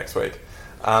have it for next week.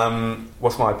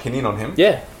 What's my opinion on him?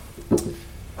 Yeah.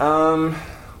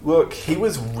 Look, he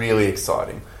was really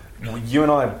exciting. You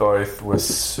and I both were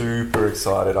super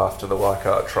excited after the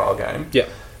Leichhardt trial game. Yeah.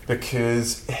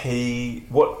 Because I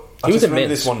was just remember immense.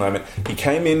 this one moment. He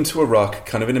came into a ruck,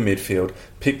 kind of in a midfield,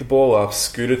 picked the ball up,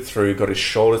 scooted through, got his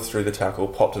shoulders through the tackle,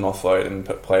 popped an offload, and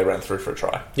player ran through for a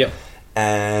try. Yep.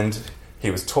 And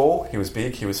he was tall, he was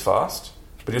big, he was fast,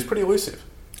 but he was pretty elusive.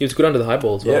 He was good under the high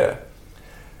ball as well.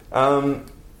 Yeah.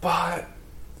 But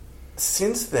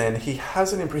since then, he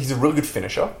hasn't improved. He's a really good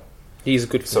finisher. He's a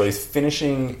good So he's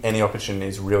finishing any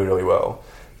opportunities really, really well.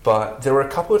 But there were a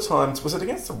couple of times, was it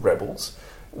against the Rebels,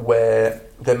 where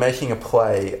they're making a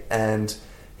play and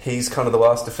he's kind of the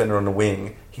last defender on the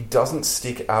wing. He doesn't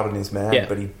stick out on his man,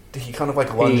 but he kind of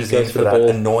like lunges in for that ball.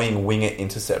 Annoying winger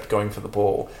intercept going for the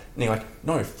ball. And you're like,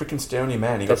 no, freaking stay on your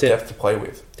man. You got depth to play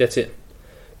with. That's it.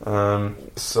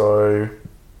 So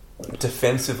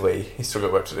defensively, he's still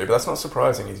got work to do. But that's not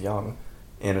surprising. He's young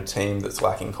in a team that's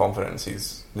lacking confidence.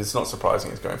 It's not surprising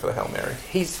he's going for the Hail Mary.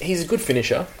 He's a good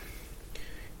finisher.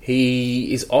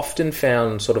 He is often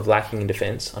found sort of lacking in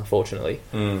defence, unfortunately.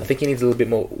 I think he needs a little bit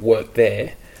more work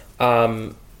there.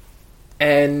 And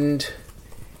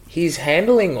his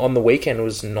handling on the weekend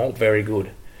was not very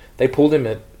good. They pulled him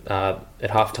at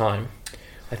half time.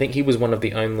 I think he was one of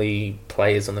the only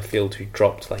players on the field who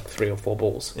dropped like 3 or 4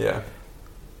 balls. Yeah.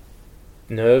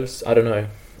 Nerves? I don't know.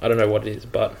 I don't know what it is,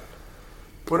 but...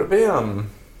 Would it be,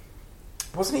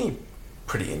 wasn't he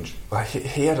pretty injured? Like,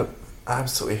 he had an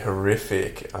absolutely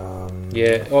horrific...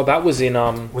 Yeah, that was in...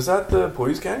 was that the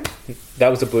Blues game? That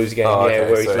was the Blues game,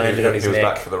 where he landed on his neck. He was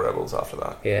back for the Rebels after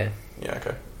that. Yeah. Yeah,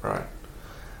 okay. Right.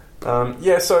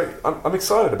 So I'm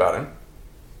excited about him,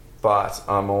 but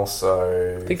I'm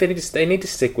also... I think they need to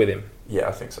stick with him. Yeah,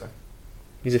 I think so.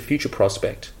 He's a future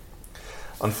prospect.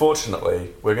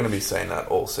 Unfortunately, we're going to be seeing that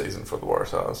all season for the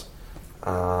Waratahs.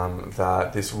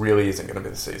 That this really isn't going to be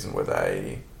the season where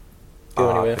they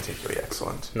are particularly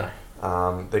excellent. No.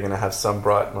 They're going to have some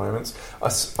bright moments.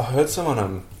 I heard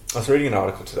someone... I was reading an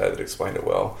article today that explained it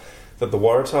well, that the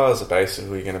Waratahs are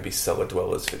basically going to be cellar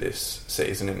dwellers for this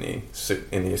season in the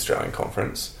Australian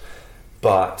Conference,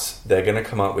 but they're going to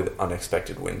come up with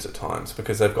unexpected wins at times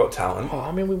because they've got talent. Oh,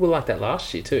 I mean, we were like that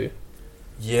last year too.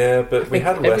 Yeah, but we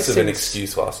had less of an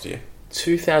excuse last year.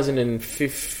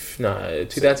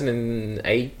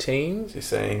 2018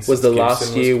 was the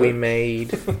last year we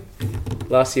made.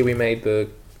 Last year we made the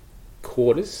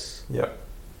quarters. Yep.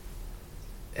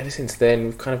 Ever since then,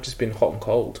 we've kind of just been hot and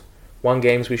cold. Won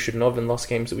games we shouldn't have and lost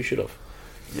games that we should have.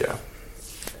 Yeah.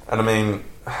 And I mean,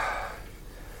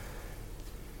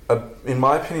 in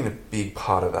my opinion, a big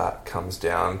part of that comes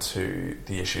down to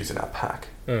the issues in our pack.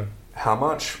 How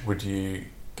much would you...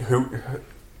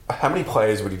 How many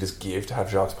players would you just give to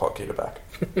have Jacques Potgieter back?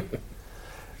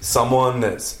 Someone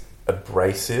that's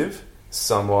abrasive,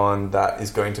 someone that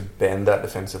is going to bend that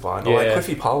defensive line. Or like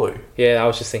Cliffy Palu. Yeah, I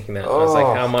was just thinking that. I was like,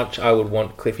 how much I would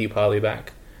want Cliffy Palu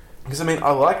back. Because, I mean, I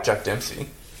like Jack Dempsey,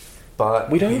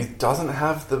 but he doesn't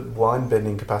have the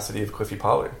line-bending capacity of Cliffy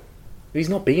Palu. He's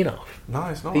not big enough. No,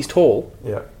 he's not. He's tall.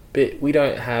 Yeah. But we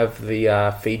don't have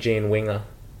the Fijian winger.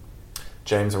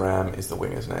 James Ram is the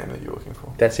winger's name that you're looking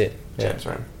for. That's it. James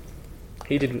Ram.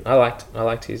 He did. I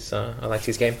liked his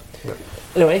game. Yep.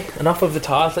 Anyway, enough of the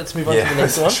Tars. Let's move on to the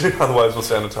next one. True. Otherwise, we'll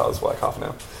stay on the Tars for like half an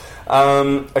hour.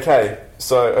 Okay,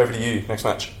 so over to you. Next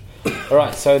match. All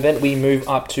right. So then we move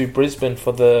up to Brisbane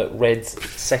for the Reds'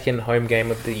 second home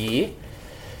game of the year.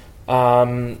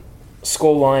 Scoreline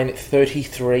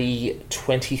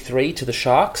 33-23 to the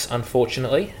Sharks.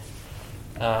 Unfortunately.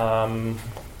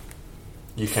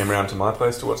 You came round to my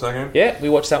place to watch that game? Yeah, we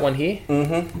watched that one here.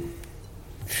 Mm-hmm.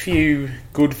 Few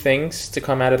good things to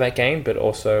come out of that game, but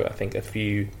also I think a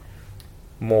few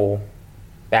more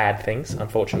bad things,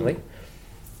 unfortunately.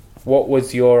 What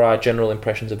was your general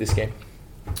impressions of this game?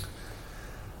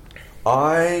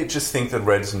 I just think the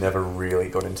Reds never really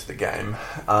got into the game.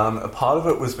 A part of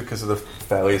it was because of the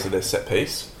failures of their set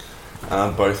piece,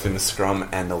 both in the scrum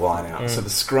and the line-out. So the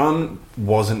scrum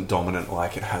wasn't dominant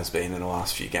like it has been in the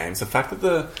last few games. The fact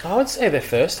that I would say their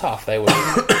first half, they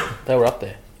were up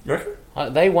there. You reckon?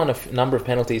 They won a number of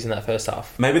penalties in that first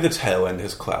half. Maybe the tail end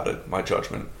has clouded my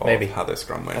judgment of how their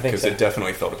scrum went, because it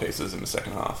definitely fell to pieces in the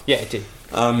second half. Yeah, it did.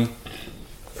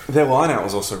 Their line-out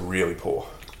was also really poor.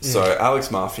 So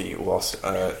Alex Murphy lost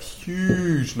a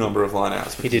huge number of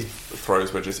line-outs because he did. The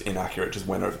throws were just inaccurate, just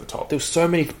went over the top. There were so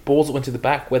many balls that went to the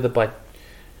back, whether by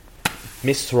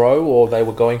missed throw or they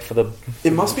were going for the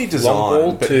it must be designed,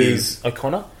 long ball to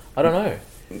O'Connor. I don't know.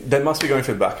 They must be going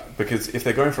for the back, because if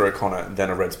they're going for O'Connor, then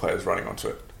a Reds player is running onto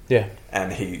it. Yeah.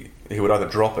 And he would either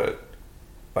drop it,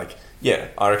 I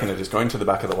reckon they're just going to the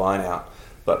back of the line out,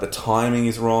 but the timing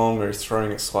is wrong, or he's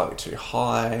throwing it slightly too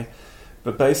high.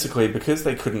 But basically, because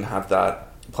they couldn't have that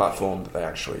platform that they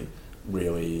actually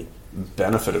really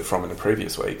benefited from in the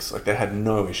previous weeks, like they had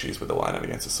no issues with the line out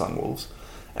against the Sunwolves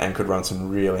and could run some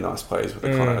really nice plays with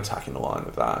O'Connor attacking the line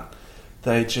with that.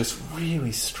 They just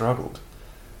really struggled.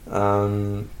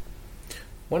 One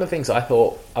of the things I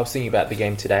was thinking about the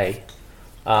game today,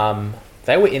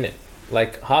 they were in it.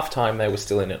 Like, half-time, they were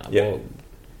still in it. Yeah. Well,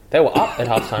 they were up at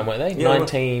half-time, weren't they?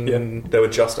 19... they were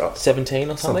just up. 17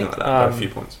 or something? Like that, by a few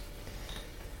points.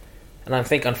 And I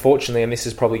think, unfortunately, and this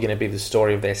is probably going to be the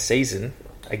story of their season,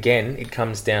 again, it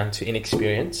comes down to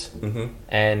inexperience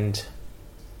and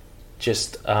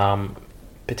just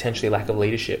potentially lack of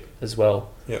leadership as well.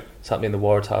 Yep. Something the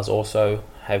Waratahs also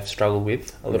have struggled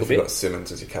with a little bit. If you've got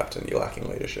Simmons as your captain, you're lacking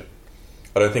leadership.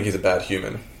 I don't think he's a bad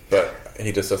human, but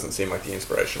he just doesn't seem like the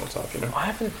inspirational type, you know? I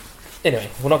haven't... Anyway,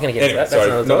 we're not going to get into that.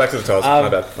 Sorry, not back to the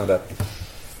task. My bad.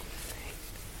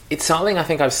 It's something I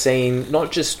think I've seen,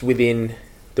 not just within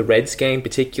the Reds game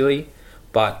particularly,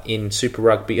 but in Super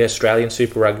Rugby, Australian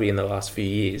Super Rugby in the last few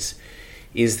years,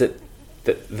 is that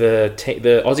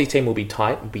the Aussie team will be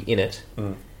tight, will be in it,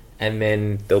 and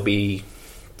then there'll be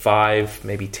 5,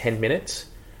 maybe 10 minutes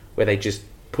where they just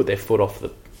put their foot off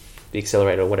the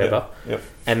accelerator or whatever,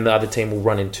 and the other team will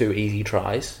run in 2 easy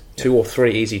tries, 2 or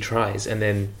 3 easy tries, and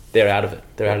then they're out of it.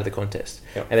 They're out of the contest.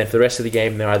 And then for the rest of the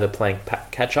game, they're either playing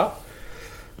catch up.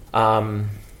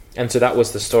 And so that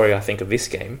was the story, I think, of this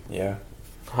game. Yeah.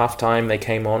 Half-time, they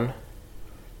came on.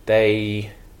 I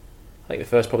think the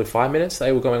first probably 5 minutes,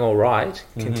 they were going all right.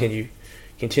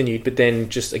 Continued, but then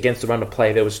just against the run of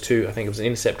play, there was 2. I think it was an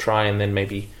intercept try and then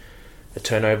maybe a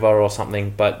turnover or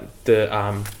something. But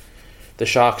the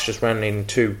Sharks just ran in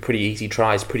 2 pretty easy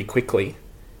tries pretty quickly.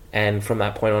 And from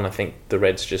that point on, I think the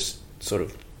Reds just sort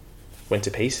of went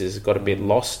to pieces, got a bit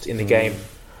lost in the game.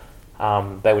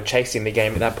 They were chasing the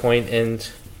game at that point, and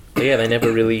they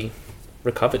never really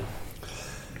recovered.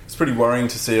 It's pretty worrying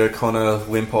to see O'Connor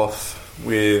limp off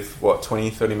with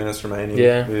 20-30 minutes remaining,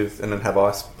 and then have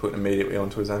ice put immediately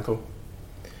onto his ankle.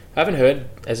 I haven't heard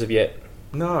as of yet.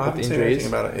 No, I haven't seen anything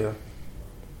about it either.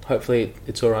 Hopefully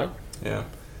it's alright. Yeah,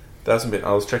 that hasn't been.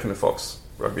 I was checking the Fox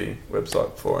Rugby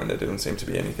website before, and there didn't seem to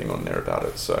be anything on there about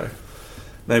it. So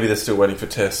maybe they're still waiting for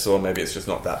tests, or maybe it's just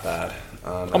not that bad.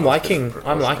 I'm liking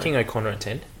O'Connor at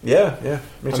 10. Yeah,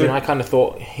 me too. I mean, I kind of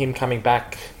thought him coming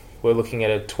back, we're looking at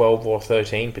a 12 or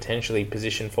 13 potentially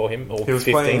position for him, or he was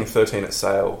 15. Playing 13 at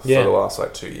Sale for the last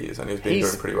 2 years, and he's been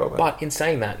doing pretty well there. But in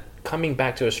saying that, coming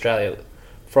back to Australia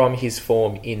from his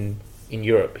form in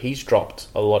Europe, he's dropped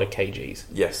a lot of kgs.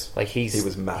 Yes, like he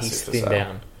was massive. He's thinned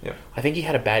down. Yeah, I think he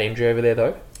had a bad injury over there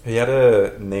though. He had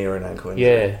a knee or an ankle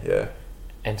injury. Yeah.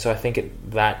 And so I think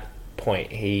at that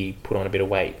point he put on a bit of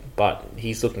weight, but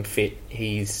he's looking fit.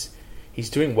 He's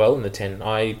doing well in the 10.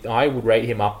 I would rate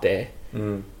him up there.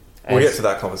 We'll get to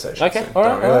that conversation. Okay, all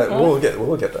right. We'll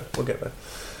get there.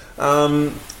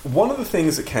 One of the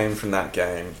things that came from that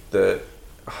game that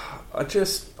I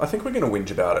think we're going to whinge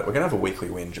about it. We're going to have a weekly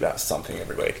whinge about something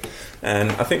every week,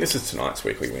 and I think this is tonight's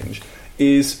weekly whinge.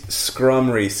 Is scrum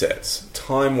resets,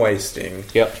 time wasting.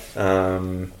 Yep.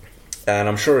 And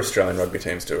I'm sure Australian rugby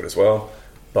teams do it as well.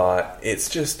 But it's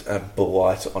just a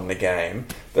blight on the game.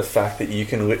 The fact that you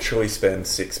can literally spend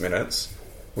 6 minutes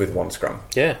with one scrum.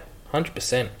 Yeah,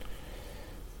 100%.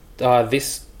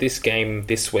 This game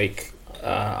this week,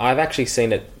 I've actually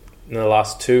seen it in the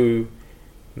last 2,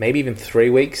 maybe even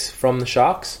 3 weeks from the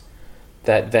Sharks,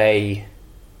 that they're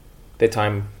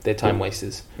time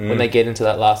wasters. When they get into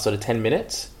that last sort of 10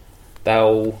 minutes,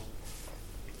 they'll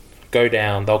go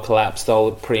down, they'll collapse,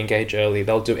 they'll pre-engage early,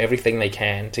 they'll do everything they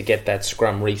can to get that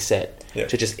scrum reset,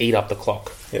 to just eat up the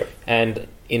clock. And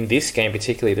in this game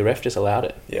particularly, the ref just allowed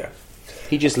it.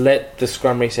 He just let the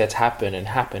scrum resets happen, and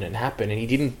he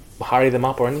didn't hurry them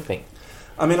up or anything.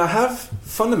 I mean, I've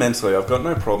got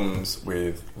no problems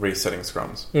with resetting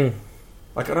scrums.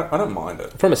 Like, I don't mind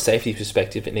it. From a safety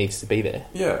perspective, it needs to be there.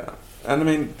 Yeah. And I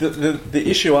mean, the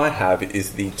issue I have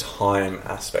is the time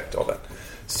aspect of it.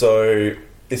 So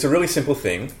it's a really simple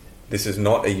thing. This is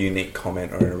not a unique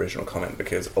comment or an original comment,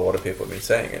 because a lot of people have been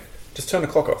saying it. Just turn the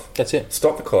clock off. That's it.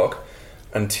 Stop the clock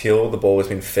until the ball has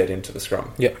been fed into the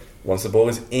scrum. Yep. Once the ball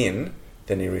is in,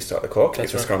 then you restart the clock.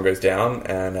 If the scrum goes down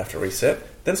and after reset,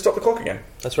 then stop the clock again.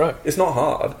 That's right. It's not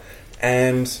hard.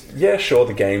 And yeah, sure,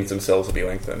 the games themselves will be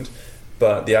lengthened,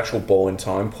 but the actual ball in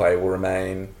time play will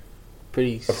remain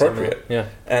pretty appropriate. Similar. Yeah.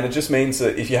 And it just means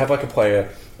that if you have like a player,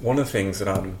 one of the things that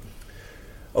I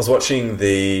was watching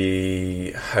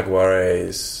the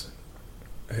Jaguares.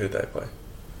 Who did they play?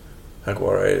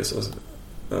 Jaguares. Was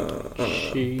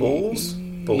it Bulls?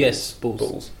 Yes,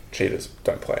 Bulls. Cheetahs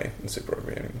don't play in Super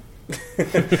Rugby anymore.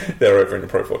 They're over in the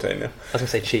Pro 14 now. I was going to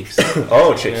say Chiefs.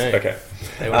 Oh, Chiefs. Yeah. Okay.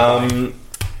 They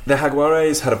The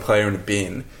Jaguares had a player in a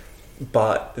bin,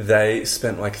 but they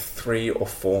spent like 3 or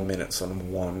 4 minutes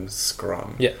on one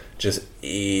scrum. Yeah. Just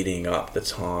eating up the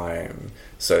time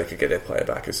so they could get their player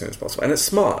back as soon as possible. And it's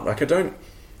smart. Like, I don't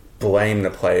blame the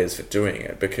players for doing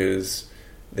it because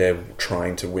they're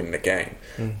trying to win the game.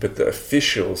 But the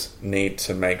officials need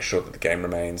to make sure that the game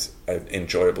remains an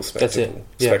enjoyable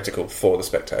spectacle for the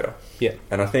spectator. Yeah.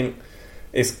 And I think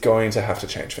it's going to have to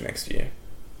change for next year.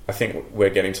 I think we're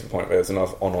getting to the point where there's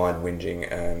enough online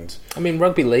whinging and... I mean,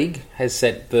 Rugby League has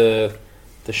set the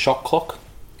shot clock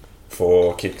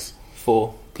for kicks.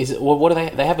 For... Is it? Well, what do they...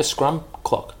 They have a scrum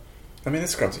clock. I mean, the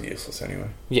scrums are useless anyway.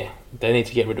 Yeah, they need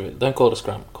to get rid of it. Don't call it a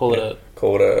scrum. Call it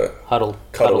a huddle.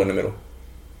 Cuddle in the middle.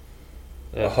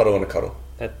 Yeah. A huddle and a cuddle.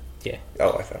 Yeah. I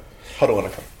like that. Huddle and a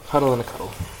cuddle. Huddle and a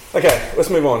cuddle. Okay,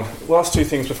 let's move on. Last 2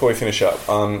 things before we finish up.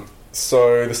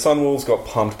 So the Sunwolves got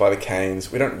pumped by the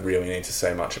Canes. We don't really need to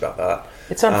say much about that.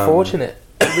 It's unfortunate.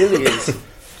 It really is.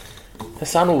 The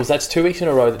Sunwolves, that's 2 weeks in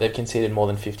a row that they've conceded more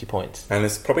than 50 points. And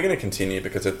it's probably going to continue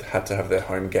because it had to have their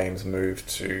home games moved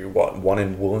to, one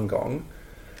in Wollongong.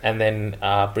 And then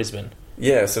Brisbane.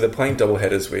 Yeah, so they're playing double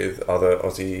headers with other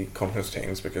Aussie conference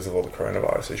teams because of all the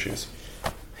coronavirus issues.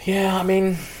 Yeah, I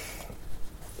mean,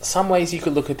 some ways you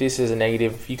could look at this as a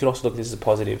negative. You could also look at this as a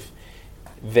positive.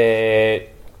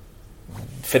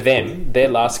 For them, their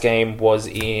last game was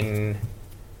in...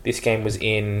 This game was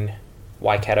in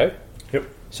Waikato. Yep.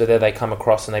 So there they come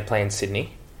across and they play in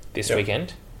Sydney this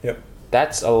weekend. Yep.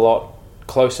 That's a lot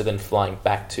closer than flying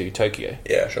back to Tokyo.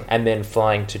 Yeah, sure. And then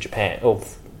flying to Japan. Well,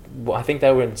 I think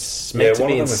they were meant to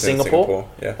be in Singapore.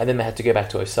 Yeah. And then they had to go back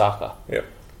to Osaka. Yep.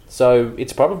 So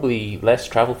it's probably less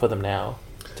travel for them now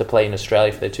to play in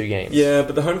Australia for their 2 games. Yeah,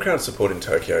 but the home crowd support in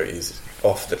Tokyo is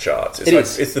off the charts.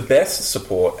 It's the best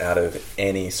support out of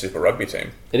any Super Rugby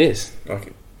team. It is.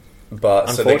 But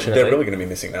so they're really going to be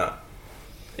missing that.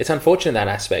 It's unfortunate in that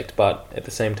aspect, but at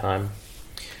the same time,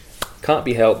 can't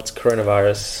be helped.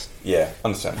 Coronavirus. Yeah,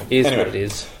 understandable. Anyway, what it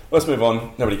is. Let's move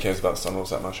on. Nobody cares about Sunwolves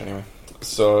that much anyway.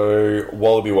 So,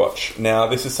 Wallaby Watch. Now,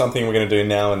 this is something we're going to do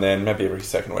now and then, maybe every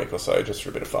second week or so, just for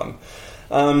a bit of fun.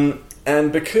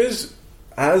 And because,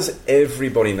 as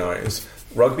everybody knows,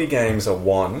 rugby games are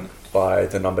won by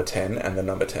the number 10 and the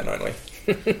number 10 only.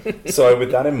 So,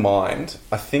 with that in mind,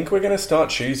 I think we're going to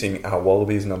start choosing our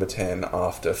Wallabies number 10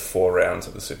 after 4 rounds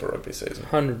of the Super Rugby season.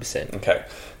 100%. Okay,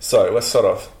 so let's start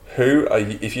off. Who are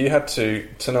you, if you had to,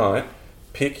 tonight,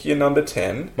 pick your number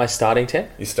 10. My starting 10?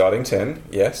 Your starting 10,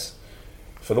 yes.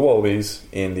 For the Wallabies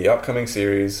in the upcoming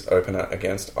series opener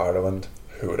against Ireland,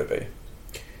 who would it be?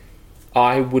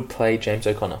 I would play James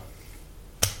O'Connor.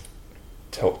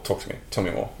 Talk to me. Tell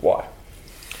me more. Why?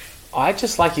 I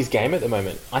just like his game at the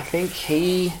moment. I think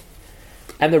he...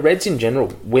 And the Reds in general,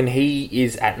 when he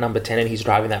is at number 10 and he's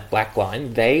driving that black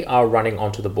line, they are running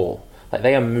onto the ball. Like,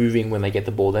 they are moving when they get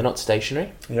the ball. They're not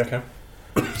stationary. Yeah, okay.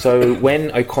 So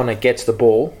when O'Connor gets the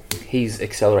ball, he's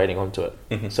accelerating onto it.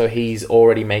 Mm-hmm. So he's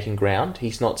already making ground.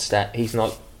 He's not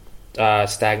stagnant,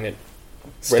 Static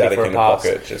ready for a in the pass.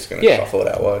 pocket, just going to shuffle it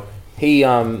out wide.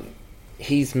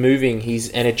 He's moving.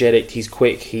 He's energetic. He's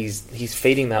quick. He's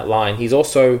feeding that line. He's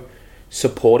also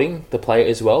supporting the player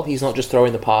as well. He's not just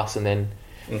throwing the pass and then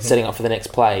setting up for the next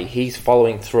play. He's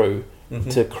following through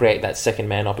to create that second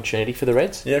man opportunity for the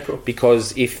Reds. Yeah, cool.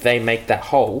 Because if they make that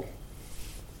hole,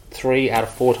 3 out of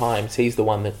 4 times, he's the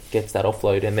one that gets that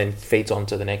offload and then feeds on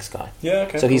to the next guy. Yeah,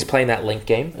 okay. So he's playing that link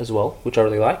game as well, which I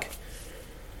really like.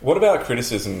 What about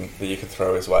criticism that you could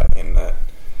throw his way in that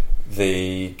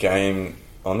the game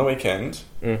on the weekend,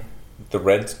 the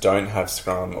Reds don't have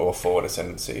scrum or forward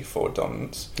ascendancy, forward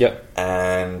dominance. Yep.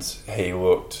 And he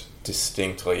looked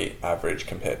distinctly average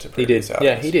compared to previous outings.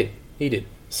 Yeah, he did.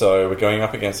 So we're going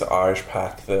up against the Irish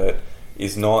pack that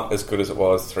is not as good as it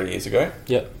was 3 years ago.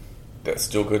 Yep. That's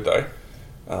still good though,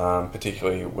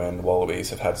 particularly when the Wallabies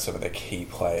have had some of their key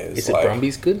players. Is it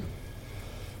Brumbies good?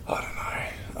 I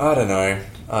don't know.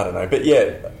 But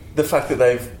yeah, the fact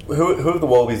that who have the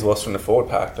Wallabies lost from the forward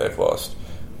pack? They've lost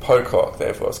Pocock,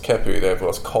 they've lost Kepu, they've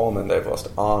lost Coleman, they've lost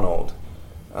Arnold.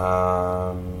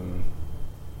 Rodder.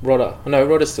 No,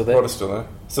 Rodder's still there. Rodder's still there.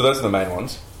 So those are the main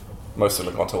ones. Most of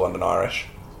them have gone to London Irish.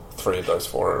 3 of those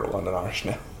 4 are London Irish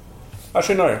now.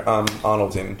 Actually, no.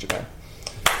 Arnold's in Japan.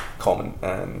 Coleman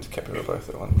and Kepu are both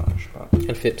at London Irish. But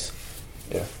and Phipps.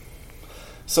 Yeah.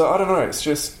 So, I don't know. It's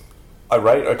just... I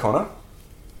rate O'Connor.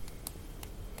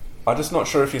 I'm just not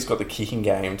sure if he's got the kicking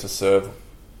game to serve...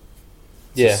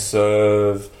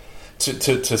 To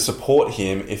support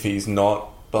him if he's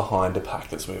not behind a pack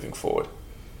that's moving forward.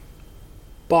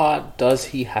 But does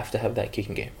he have to have that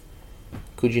kicking game?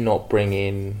 Could you not bring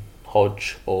in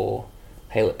Hodge or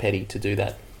Haylett Petty to do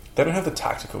that? They don't have the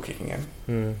tactical kicking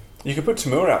game. You could put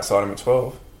Tamura outside him at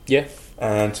 12. Yeah.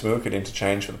 And Tamura could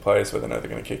interchange for the players where they know they're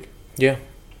going to kick. Yeah.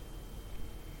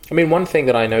 I mean, one thing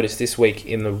that I noticed this week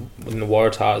in the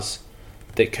Waratahs,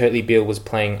 that Kurtley Beale was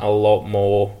playing a lot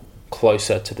more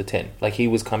closer to the 10. Like, he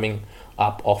was coming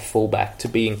up off fullback to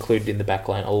be included in the back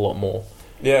line a lot more.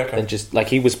 Yeah, okay. Than just, like,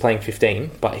 he was playing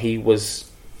 15, but he was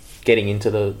getting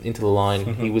into the line.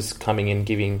 Mm-hmm. He was coming in,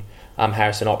 giving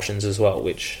Harrison options as well,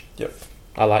 which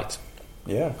I liked.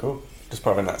 Yeah, cool. Just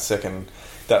probably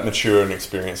that mature and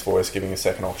experienced voice giving a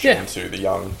second option to the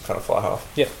young kind of fly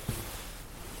half. Yeah.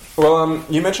 Well,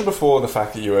 you mentioned before the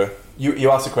fact that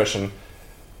you asked the question,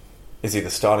 is he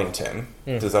the starting 10?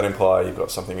 Does that imply you've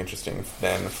got something interesting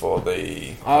then for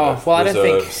the I don't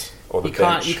think or the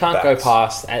you can't go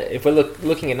past, if we're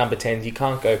looking at number 10, you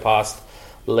can't go past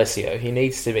Lesio. He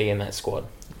needs to be in that squad.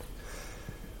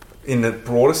 In the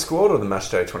broader squad or the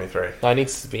matchday 23? No, he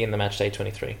needs to be in the matchday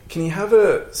 23. Can you have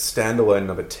a standalone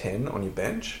number 10 on your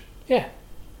bench? Yeah.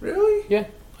 Really? Yeah,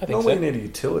 I think Normally so. you need a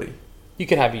utility. You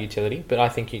could have a utility, but I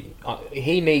think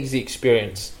he needs the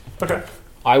experience. Okay.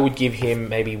 I would give him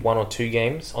maybe 1 or 2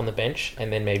 games on the bench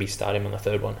and then maybe start him on the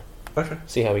third one. Okay.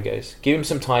 See how he goes. Give him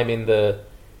some time in the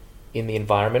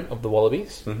environment of the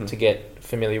Wallabies to get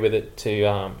familiar with it.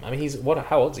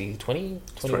 How old is he? 20?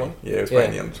 21? Yeah, he was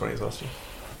playing the under-20s last year.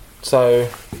 So,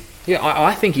 yeah,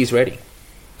 I think he's ready.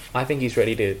 I think he's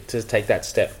ready to take that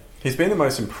step. He's been the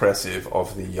most impressive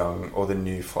of the young or the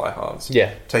new fly halves.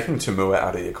 Yeah. Taking Tamua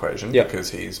out of the equation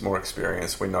because he's more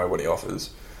experienced, we know what he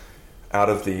offers. Out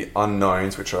of the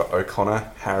unknowns, which are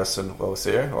O'Connor, Harrison,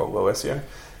 Lolesio,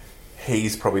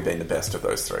 he's probably been the best of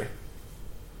those three.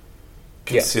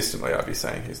 Consistently, I'd be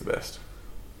saying he's the best.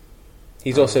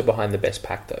 He's also behind the best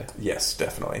pack, though. Yes,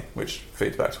 definitely, which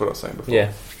feeds back to what I was saying before.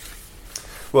 Yeah.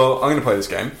 Well, I'm going to play this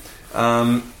game.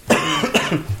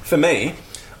 For me,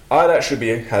 I'd actually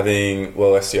be having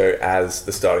Lolesio as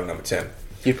the starting number 10.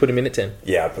 You'd put him in at 10?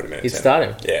 Yeah, I'd put him in at 10. You'd start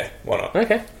him? Yeah, why not?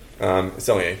 Okay. It's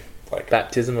only like...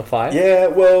 Baptism of fire? Yeah,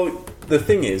 well, the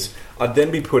thing is, I'd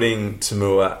then be putting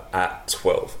Tamua at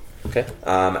 12. Okay.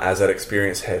 As that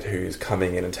experienced head who's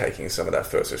coming in and taking some of that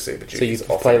first receiver duties.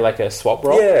 So you play like a swap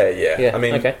role? Yeah. I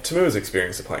mean, Tamua's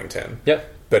experienced at playing 10.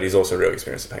 Yep. But he's also really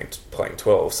experienced at playing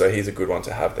 12, so he's a good one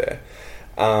to have there.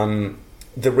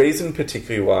 The reason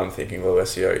particularly why I'm thinking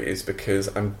Lolesio is because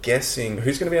I'm guessing...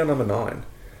 Who's going to be our number 9?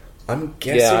 I'm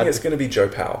guessing it's going to be Joe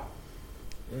Powell.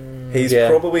 He's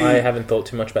probably... I haven't thought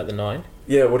too much about the 9.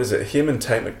 Yeah, what is it? Him and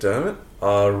Tate McDermott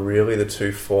are really the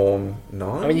two form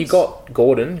 9s. I mean, you got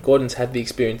Gordon. Gordon's had the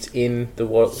experience in the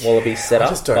Wallabies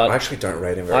setup. I actually don't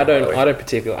rate him very highly. I don't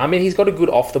particularly... I mean, he's got a good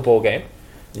off-the-ball game.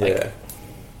 Yeah.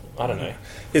 I don't know.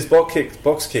 His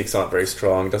box kicks aren't very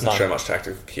strong, doesn't show much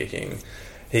tactical kicking.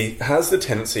 He has the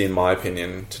tendency, in my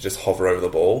opinion, to just hover over the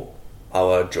ball, a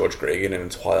la George Gregan in the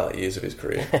twilight years of his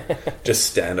career. Just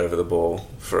stand over the ball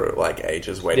for like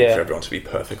ages, waiting for everyone to be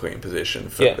perfectly in position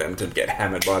for them to get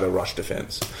hammered by the rush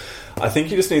defence. I think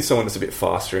you just need someone that's a bit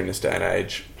faster in this day and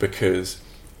age, because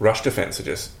rush defence are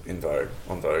just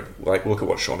on vogue. Like, look at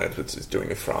what Sean Edwards is doing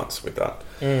with France with that.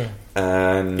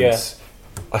 And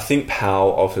I think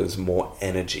Powell offers more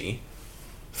energy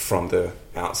from the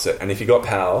outset. And if you got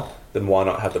Powell, then why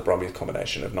not have the Brumbies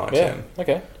combination of 9-10? Yeah,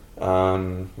 okay.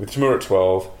 With Tamura at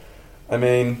 12, I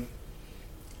mean,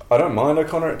 I don't mind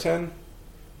O'Connor at 10,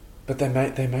 but they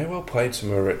may well play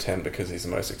Tamura at 10 because he's the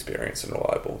most experienced and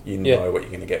reliable. You know what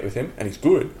you're going to get with him, and he's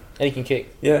good. And he can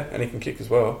kick. Yeah, and he can kick as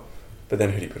well. But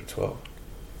then who do you put at 12?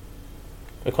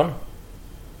 O'Connor.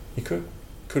 You could.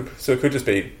 So it could just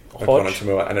be O'Connor and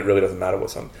Tamura, and it really doesn't matter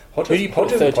what's on. Hodge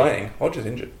isn't playing. Hodge is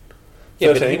injured.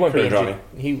 Yeah, 13, but he won't be injured.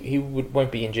 He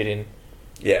won't be injured in...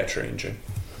 Yeah, true, injured.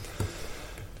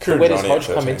 So where does Hodge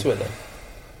come into it then?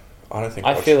 I don't think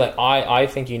I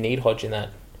think you need Hodge in that.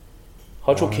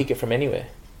 Hodge will kick it from anywhere.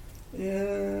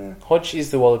 Yeah. Hodge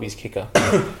is the Wallabies kicker.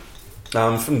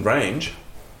 From range,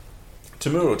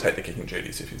 Tamura will take the kicking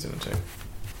duties if he's in the team.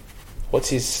 What's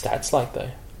his stats like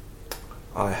though?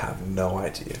 I have no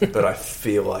idea, but I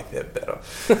feel like they're better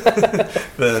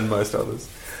than most others.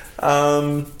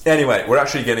 Anyway, we're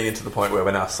actually getting into the point where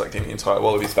we're now selecting the entire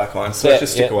Wallabies backline, so let's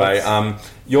just stick away.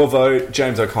 Your vote,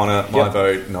 James O'Connor. My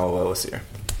vote, Noah Lolesio.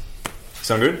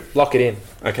 Sound good? Lock it in.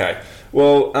 Okay.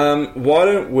 Well, why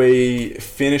don't we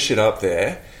finish it up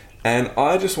there, And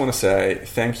I just want to say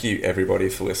thank you, everybody,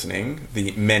 for listening.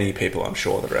 The many people, I'm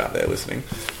sure, that are out there listening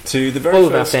to the very all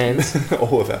first... of our fans.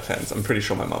 All of our fans. I'm pretty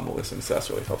sure my mum will listen, so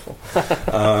that's really helpful.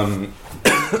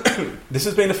 This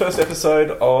has been the first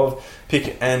episode of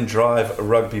Pick and Drive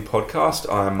Rugby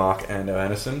Podcast. I'm Mark Ando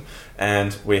Anderson,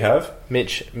 and we have...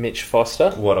 Mitch Foster.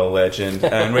 What a legend.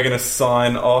 And we're going to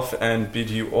sign off and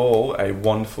bid you all a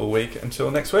wonderful week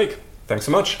until next week. Thanks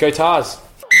so much. Go Tars.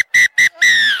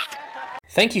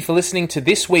 Thank you for listening to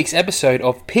this week's episode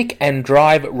of Pick and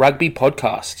Drive Rugby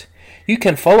Podcast. You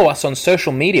can follow us on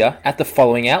social media at the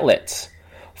following outlets.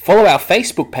 Follow our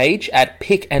Facebook page at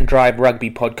Pick and Drive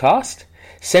Rugby Podcast.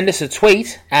 Send us a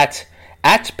tweet at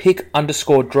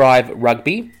pick_drive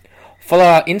rugby. Follow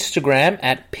our Instagram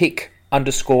at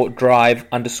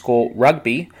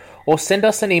pick_drive_rugby. Or send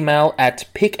us an email at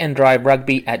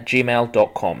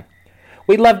pickanddriverugby@gmail.com.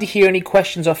 We'd love to hear any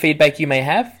questions or feedback you may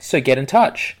have, so get in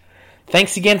touch.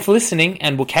 Thanks again for listening,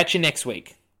 and we'll catch you next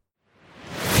week.